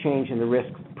address any change in the risk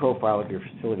profile of your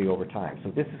facility over time.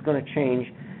 So this is going to change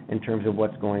in terms of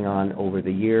what's going on over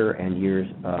the year and years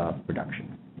of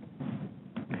production.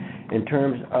 In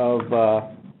terms of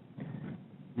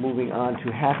moving on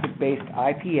to HACCP-based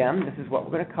IPM, this is what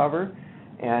we're going to cover,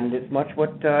 and it's much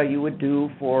what you would do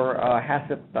for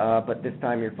HACCP, but this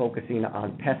time you're focusing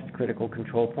on pest critical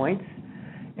control points.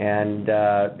 And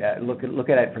look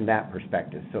at it from that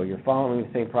perspective. So you're following the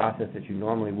same process that you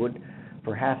normally would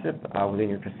for HACCP within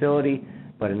your facility,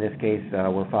 but in this case,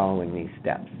 we're following these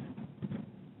steps.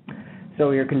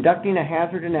 So you're conducting a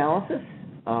hazard analysis,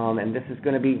 and this is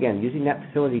going to be, again, using that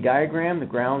facility diagram, the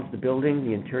grounds, the building,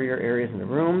 the interior areas, and the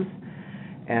rooms,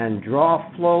 and draw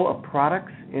a flow of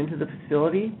products into the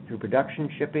facility through production,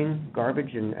 shipping,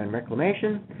 garbage, and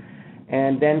reclamation,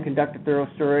 and then conduct a thorough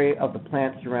survey of the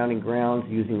plant surrounding grounds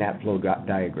using that flow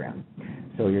diagram.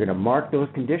 So you're going to mark those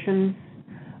conditions.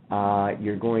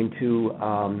 You're going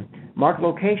to Mark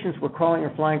locations where crawling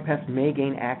or flying pests may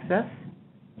gain access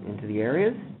into the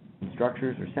areas, in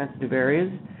structures or sensitive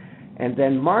areas. And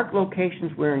then mark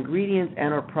locations where ingredients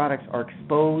and or products are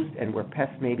exposed and where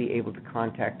pests may be able to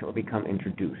contact or become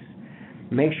introduced.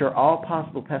 Make sure all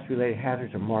possible pest-related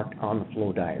hazards are marked on the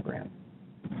flow diagram.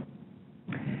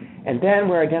 And then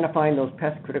we're identifying those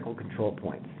pest critical control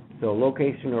points. So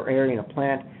location or area in a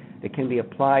plant that can be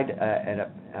applied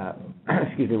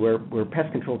where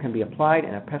pest control can be applied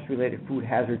and a pest-related food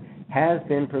hazard has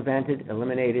been prevented,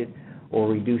 eliminated, or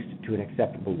reduced to an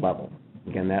acceptable level.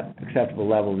 Again, that acceptable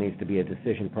level needs to be a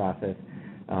decision process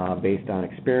based on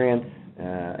experience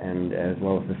and as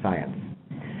well as the science.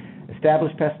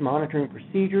 Establish pest monitoring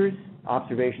procedures,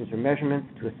 observations or measurements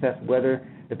to assess whether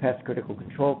the pest critical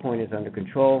control point is under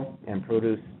control and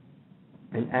produce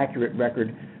an accurate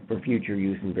record for future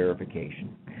use and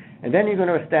verification. And then you're going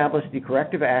to establish the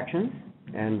corrective actions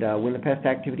and when the pest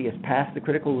activity has passed the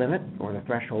critical limit or the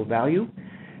threshold value.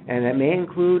 And that may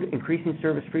include increasing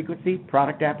service frequency,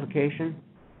 product application,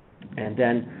 and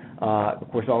then, of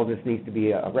course, all of this needs to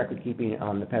be a record keeping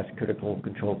on the pest critical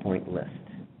control point list.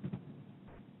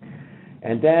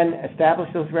 And then establish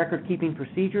those record keeping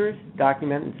procedures,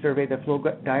 document and survey the flow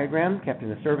diagram kept in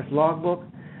the service logbook.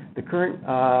 The current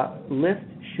list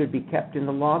should be kept in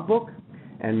the logbook,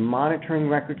 and monitoring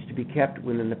records to be kept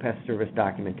within the pest service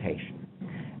documentation.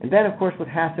 And then, of course, with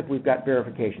HACCP, we've got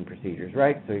verification procedures,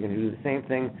 right? So you're going to do the same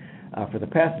thing for the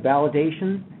pest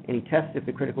validation, any tests if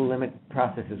the critical limit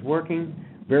process is working,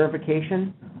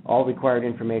 verification, all required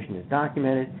information is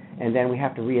documented, and then we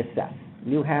have to reassess.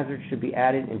 New hazards should be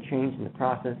added and changed in the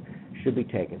process should be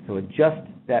taken. So adjust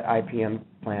that IPM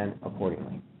plan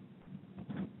accordingly.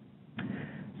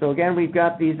 So again, we've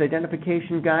got these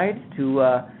identification guides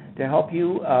to help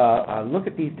you look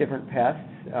at these different pests.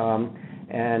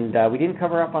 And we didn't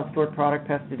cover up on stored product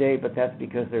pests today, but that's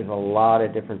because there's a lot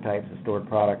of different types of stored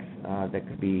products that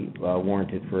could be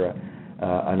warranted for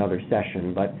another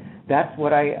session. But that's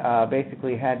what I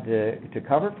basically had to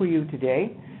cover for you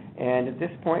today. And at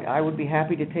this point, I would be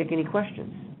happy to take any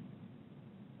questions.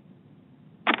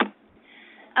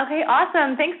 Okay,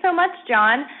 awesome. Thanks so much,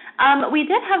 John. We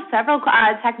did have several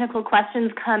technical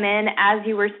questions come in as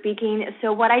you were speaking,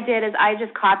 so what I did is I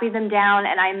just copied them down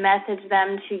and I messaged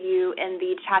them to you in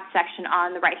the chat section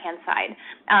on the right-hand side.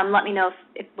 Let me know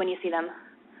if when you see them.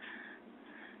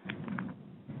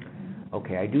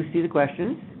 Okay, I do see the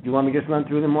questions. Do you want me to just run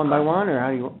through them one by one, or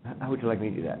how would you like me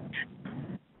to do that?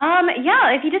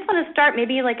 Yeah, if you just want to start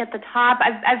maybe like at the top.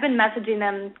 I've been messaging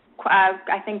them,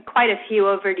 I think, quite a few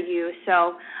over to you,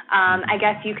 so I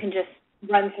guess you can just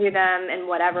run through them in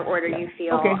whatever order you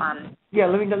feel. Okay. Yeah,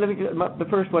 let me the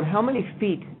first one. How many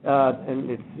feet? And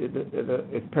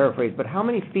it's paraphrased, but how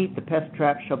many feet the pest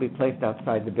trap shall be placed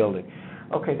outside the building?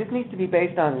 Okay, this needs to be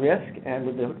based on risk, and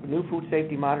with the new Food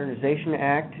Safety Modernization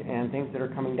Act and things that are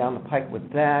coming down the pike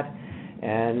with that,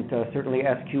 and certainly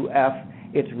SQF,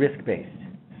 it's risk-based.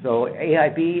 So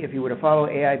AIB, if you were to follow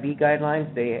AIB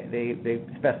guidelines, they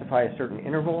specify a certain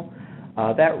interval.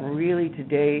 That really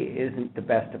today isn't the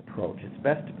best approach. It's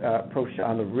best approach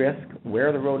on the risk, where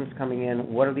are the rodents coming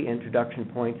in, what are the introduction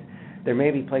points. There may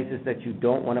be places that you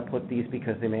don't want to put these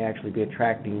because they may actually be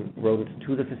attracting rodents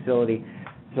to the facility.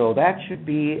 So that should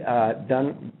be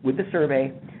done with the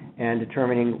survey and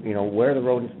determining, where the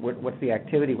rodents, what's the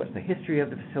activity, what's the history of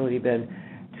the facility been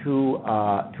to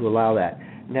allow that.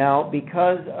 Now,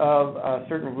 because of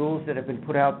certain rules that have been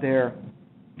put out there,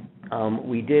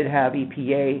 we did have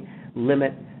EPA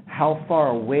limit how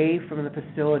far away from the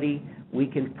facility we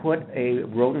can put a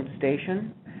rodent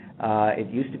station. It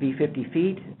used to be 50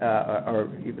 feet, or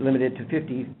limited to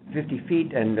 50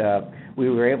 feet, and we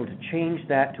were able to change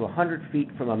that to 100 feet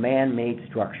from a man-made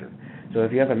structure. So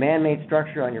if you have a man-made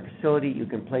structure on your facility, you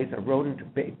can place a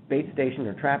rodent bait station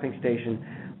or trapping station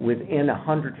within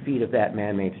 100 feet of that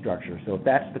man-made structure. So if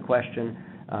that's the question,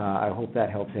 I hope that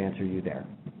helps answer you there.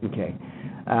 Okay.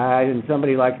 And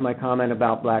somebody liked my comment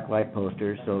about black light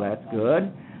posters, so that's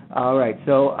good. All right,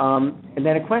 so, and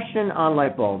then a question on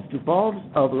light bulbs. Do bulbs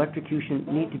of electrocution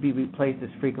need to be replaced as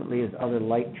frequently as other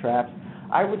light traps?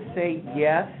 I would say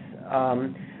yes,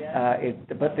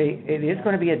 but it is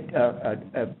going to be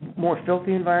a more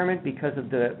filthy environment because of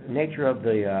the nature of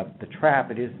the trap.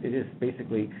 It is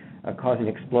basically causing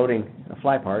exploding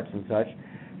fly parts and such.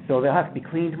 So they'll have to be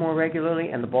cleaned more regularly,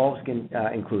 and the bulbs can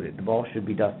include it. The bulbs should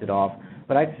be dusted off.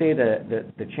 But I'd say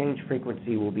the change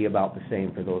frequency will be about the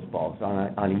same for those bulbs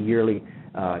on a yearly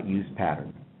use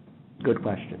pattern. Good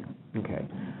question. Okay.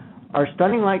 Are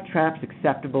stunning light traps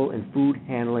acceptable in food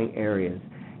handling areas?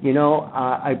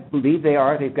 I believe they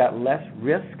are. They've got less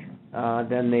risk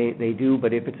then they do.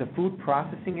 But if it's a food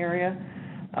processing area,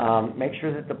 make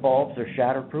sure that the bulbs are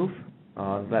shatterproof.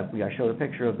 I showed a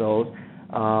picture of those.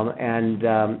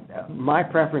 My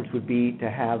preference would be to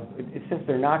have, since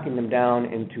they're knocking them down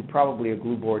into probably a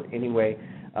glue board anyway,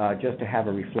 just to have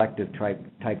a reflective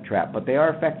type trap. But they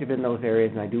are effective in those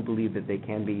areas, and I do believe that they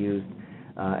can be used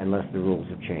unless the rules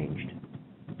have changed.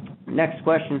 Next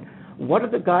question. What are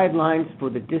the guidelines for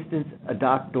the distance a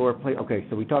dock door place? Okay,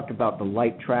 so we talked about the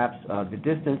light traps, the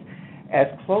distance, as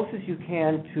close as you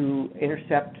can to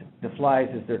intercept the flies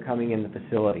as they're coming in the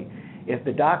facility. If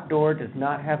the dock door does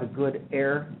not have a good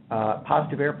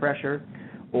positive air pressure,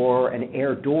 or an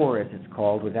air door, as it's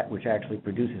called, which actually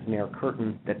produces an air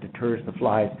curtain that deters the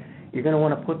flies, you're going to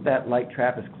want to put that light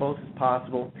trap as close as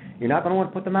possible. You're not going to want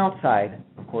to put them outside,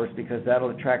 of course, because that'll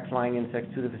attract flying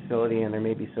insects to the facility, and there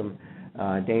may be some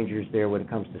dangers there when it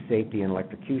comes to safety and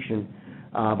electrocution.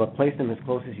 But place them as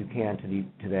close as you can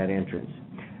to that entrance.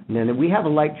 And then we have a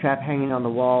light trap hanging on the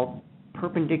wall,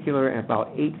 perpendicular and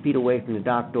about 8 feet away from the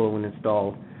dock door when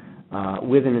installed,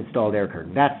 with an installed air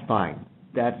curtain. That's fine.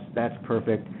 That's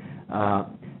perfect.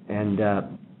 And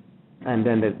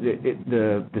then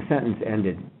the sentence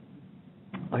ended.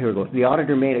 Oh, here it goes. The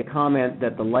auditor made a comment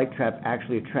that the light trap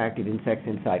actually attracted insects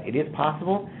inside. It is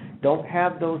possible. Don't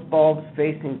have those bulbs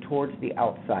facing towards the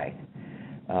outside.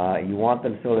 You want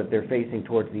them so that they're facing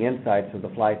towards the inside so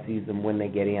the fly sees them when they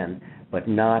get in, but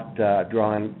not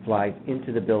drawing flies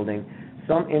into the building.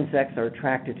 Some insects are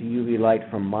attracted to UV light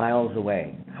from miles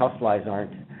away. Houseflies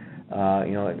aren't.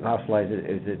 Houseflies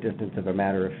is a distance of a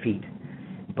matter of feet,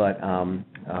 but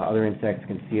other insects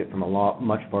can see it from a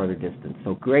much farther distance.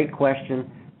 So great question.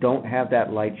 Don't have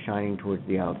that light shining towards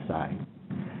the outside.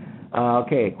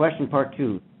 Okay, question part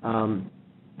 2.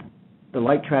 The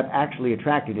light trap actually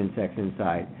attracted insects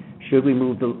inside. Should we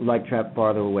move the light trap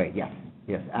farther away?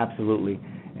 Yes, absolutely.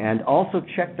 And also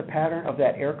check the pattern of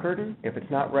that air curtain. If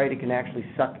it's not right, it can actually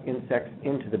suck insects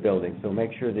into the building. So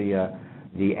make sure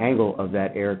the angle of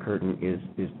that air curtain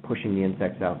is pushing the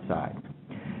insects outside.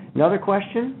 Another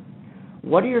question,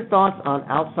 what are your thoughts on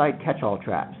outside catch-all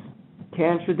traps?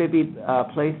 Should they be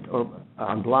placed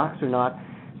on blocks or not?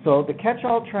 So the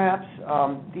catch-all traps,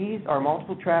 these are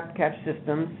multiple trap catch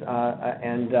systems,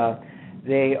 and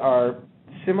they are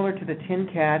similar to the tin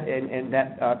cat, and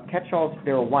that catch-alls,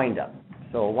 they're a wind-up.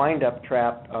 So a wind-up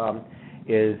trap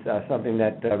is something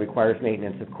that requires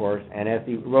maintenance, of course, and as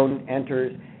the rodent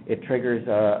enters, it triggers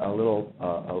a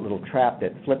little trap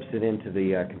that flips it into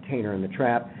the container in the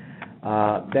trap.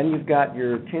 Then you've got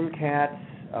your tin cats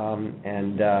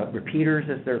and repeaters,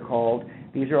 as they're called.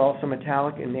 These are also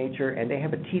metallic in nature, and they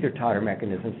have a teeter-totter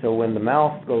mechanism. So when the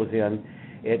mouse goes in,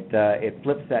 it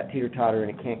flips that teeter-totter, and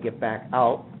it can't get back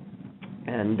out.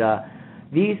 And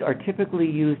these are typically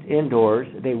used indoors.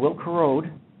 They will corrode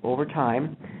over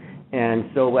time, and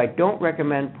so I don't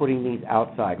recommend putting these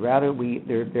outside. Rather,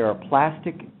 there are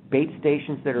plastic bait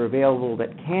stations that are available that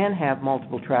can have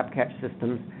multiple trap catch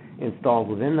systems installed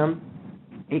within them.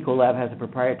 Ecolab has a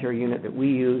proprietary unit that we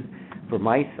use for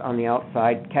mice on the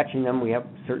outside, catching them. We have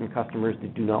certain customers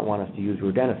that do not want us to use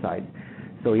rodenticides.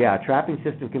 So yeah, a trapping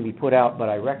system can be put out, but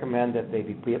I recommend that they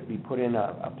be put in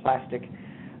a plastic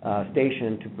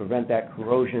station to prevent that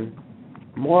corrosion.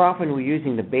 More often we're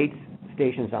using the bait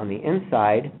stations on the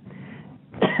inside,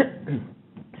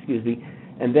 excuse me,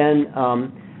 and then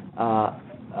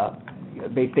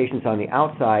bait stations on the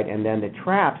outside, and then the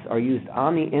traps are used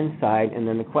on the inside, and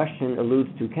then the question alludes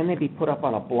to, can they be put up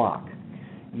on a block?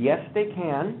 Yes, they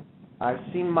can. I've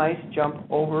seen mice jump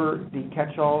over the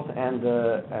catch-alls and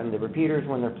the repeaters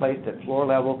when they're placed at floor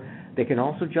level. They can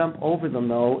also jump over them,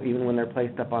 though, even when they're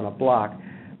placed up on a block.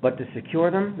 But to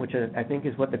secure them, which I think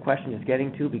is what the question is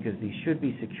getting to, because these should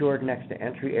be secured next to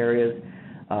entry areas,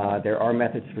 there are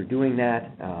methods for doing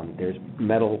that. There's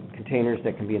metal containers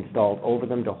that can be installed over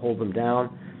them to hold them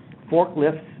down.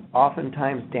 Forklifts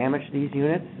oftentimes damage these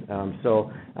units,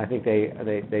 so I think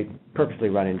they purposely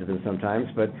run into them sometimes,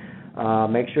 but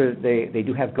make sure that they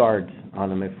do have guards on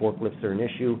them if forklifts are an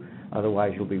issue.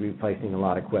 Otherwise, you'll be replacing a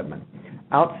lot of equipment.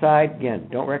 Outside, again,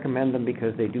 don't recommend them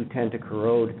because they do tend to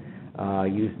corrode.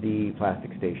 Use the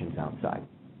plastic stations outside.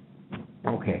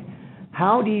 Okay.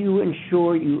 How do you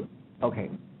ensure you... Okay.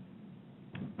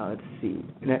 Let's see.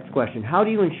 Next question. How do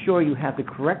you ensure you have the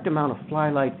correct amount of fly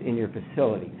lights in your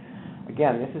facility?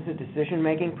 Again, this is a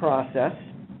decision-making process,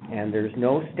 and there's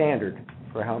no standard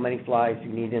for how many flies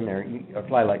you need in there,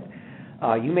 fly lights.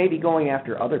 You may be going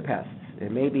after other pests.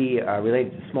 It may be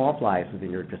related to small flies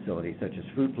within your facility, such as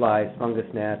fruit flies, fungus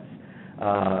gnats,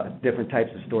 different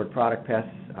types of stored product pests,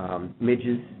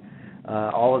 midges.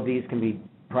 All of these can be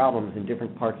problems in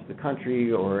different parts of the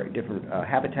country or different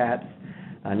habitats,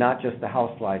 not just the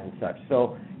house flies and such.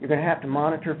 So you're going to have to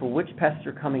monitor for which pests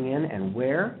are coming in and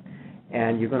where,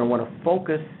 and you're going to want to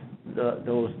focus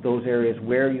those areas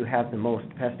where you have the most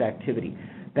pest activity.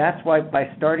 That's why by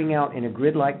starting out in a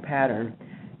grid-like pattern,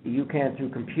 you can, through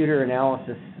computer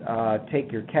analysis,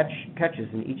 take your catches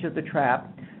in each of the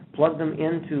trap, plug them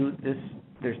into this.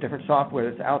 There's different software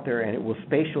that's out there, and it will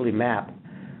spatially map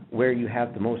where you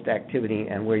have the most activity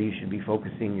and where you should be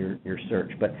focusing your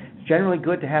search. But it's generally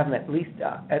good to have them at least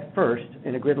at first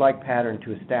in a grid-like pattern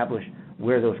to establish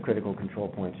where those critical control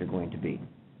points are going to be.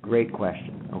 Great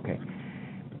question. Okay.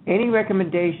 Any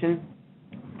recommendation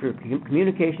for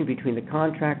communication between the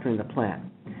contractor and the plant?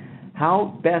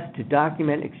 How best to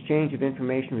document exchange of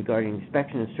information regarding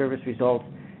inspection and service results,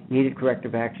 needed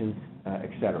corrective actions,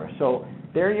 etc. So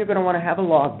there you're going to want to have a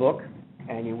logbook,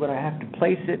 and you're going to have to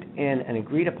place it in an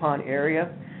agreed-upon area,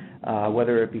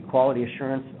 whether it be quality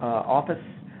assurance office,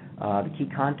 the key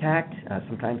contact,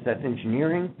 sometimes that's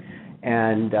engineering,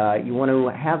 and you want to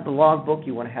have the logbook.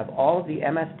 You want to have all of the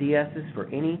MSDSs for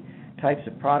any types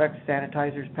of products,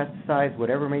 sanitizers, pesticides,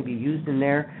 whatever may be used in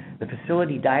there, the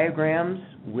facility diagrams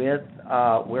with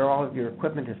where all of your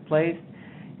equipment is placed,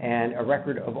 and a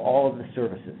record of all of the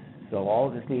services. So all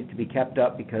of this needs to be kept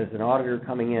up because an auditor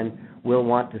coming in will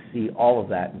want to see all of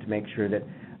that and to make sure that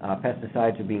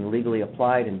pesticides are being legally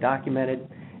applied and documented,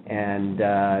 and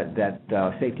that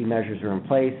safety measures are in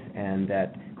place, and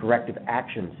that corrective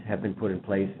actions have been put in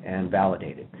place and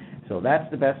validated. So that's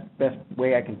the best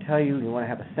way I can tell you. You want to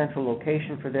have a central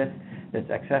location for this that's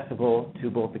accessible to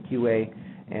both the QA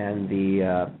and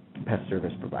the pest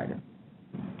service provider.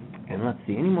 And let's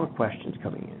see, any more questions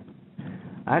coming in?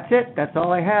 That's it. That's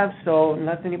all I have. So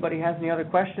unless anybody has any other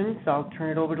questions, I'll turn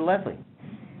it over to Leslie.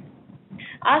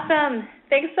 Awesome.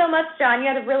 Thanks so much, John. You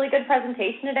had a really good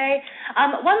presentation today.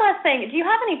 One last thing. Do you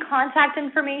have any contact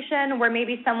information where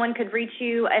maybe someone could reach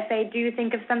you if they do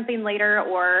think of something later,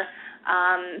 or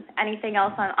anything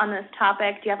else on this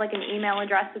topic? Do you have like an email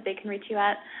address that they can reach you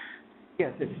at?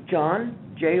 Yes, it's John,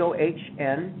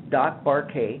 JOHN.Barcay,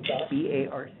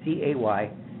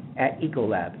 BARCAY, at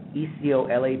Ecolab,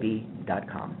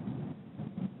 ECOLAB.com.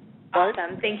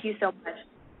 Awesome. Thank you so much.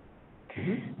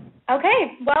 Mm-hmm.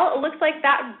 Okay. Well, it looks like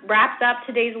that wraps up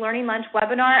today's Learning Lunch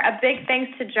webinar. A big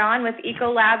thanks to John with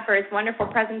Ecolab for his wonderful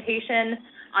presentation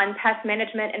on pest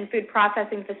management and food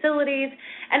processing facilities,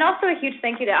 and also a huge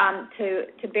thank you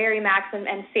to Barry Maxim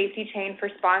and Safety Chain for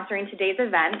sponsoring today's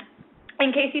event.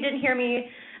 In case you didn't hear me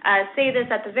say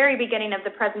this at the very beginning of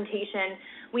the presentation,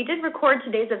 we did record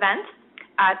today's event.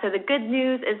 So the good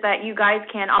news is that you guys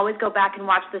can always go back and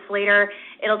watch this later.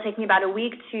 It'll take me about a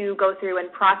week to go through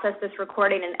and process this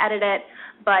recording and edit it,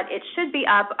 but it should be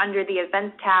up under the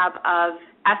events tab of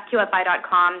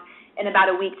sqfi.com in about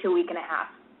a week to a week and a half.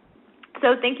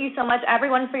 So thank you so much,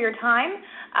 everyone, for your time.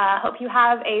 Hope you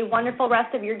have a wonderful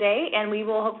rest of your day, and we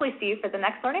will hopefully see you for the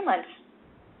next Learning Lunch.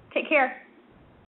 Take care.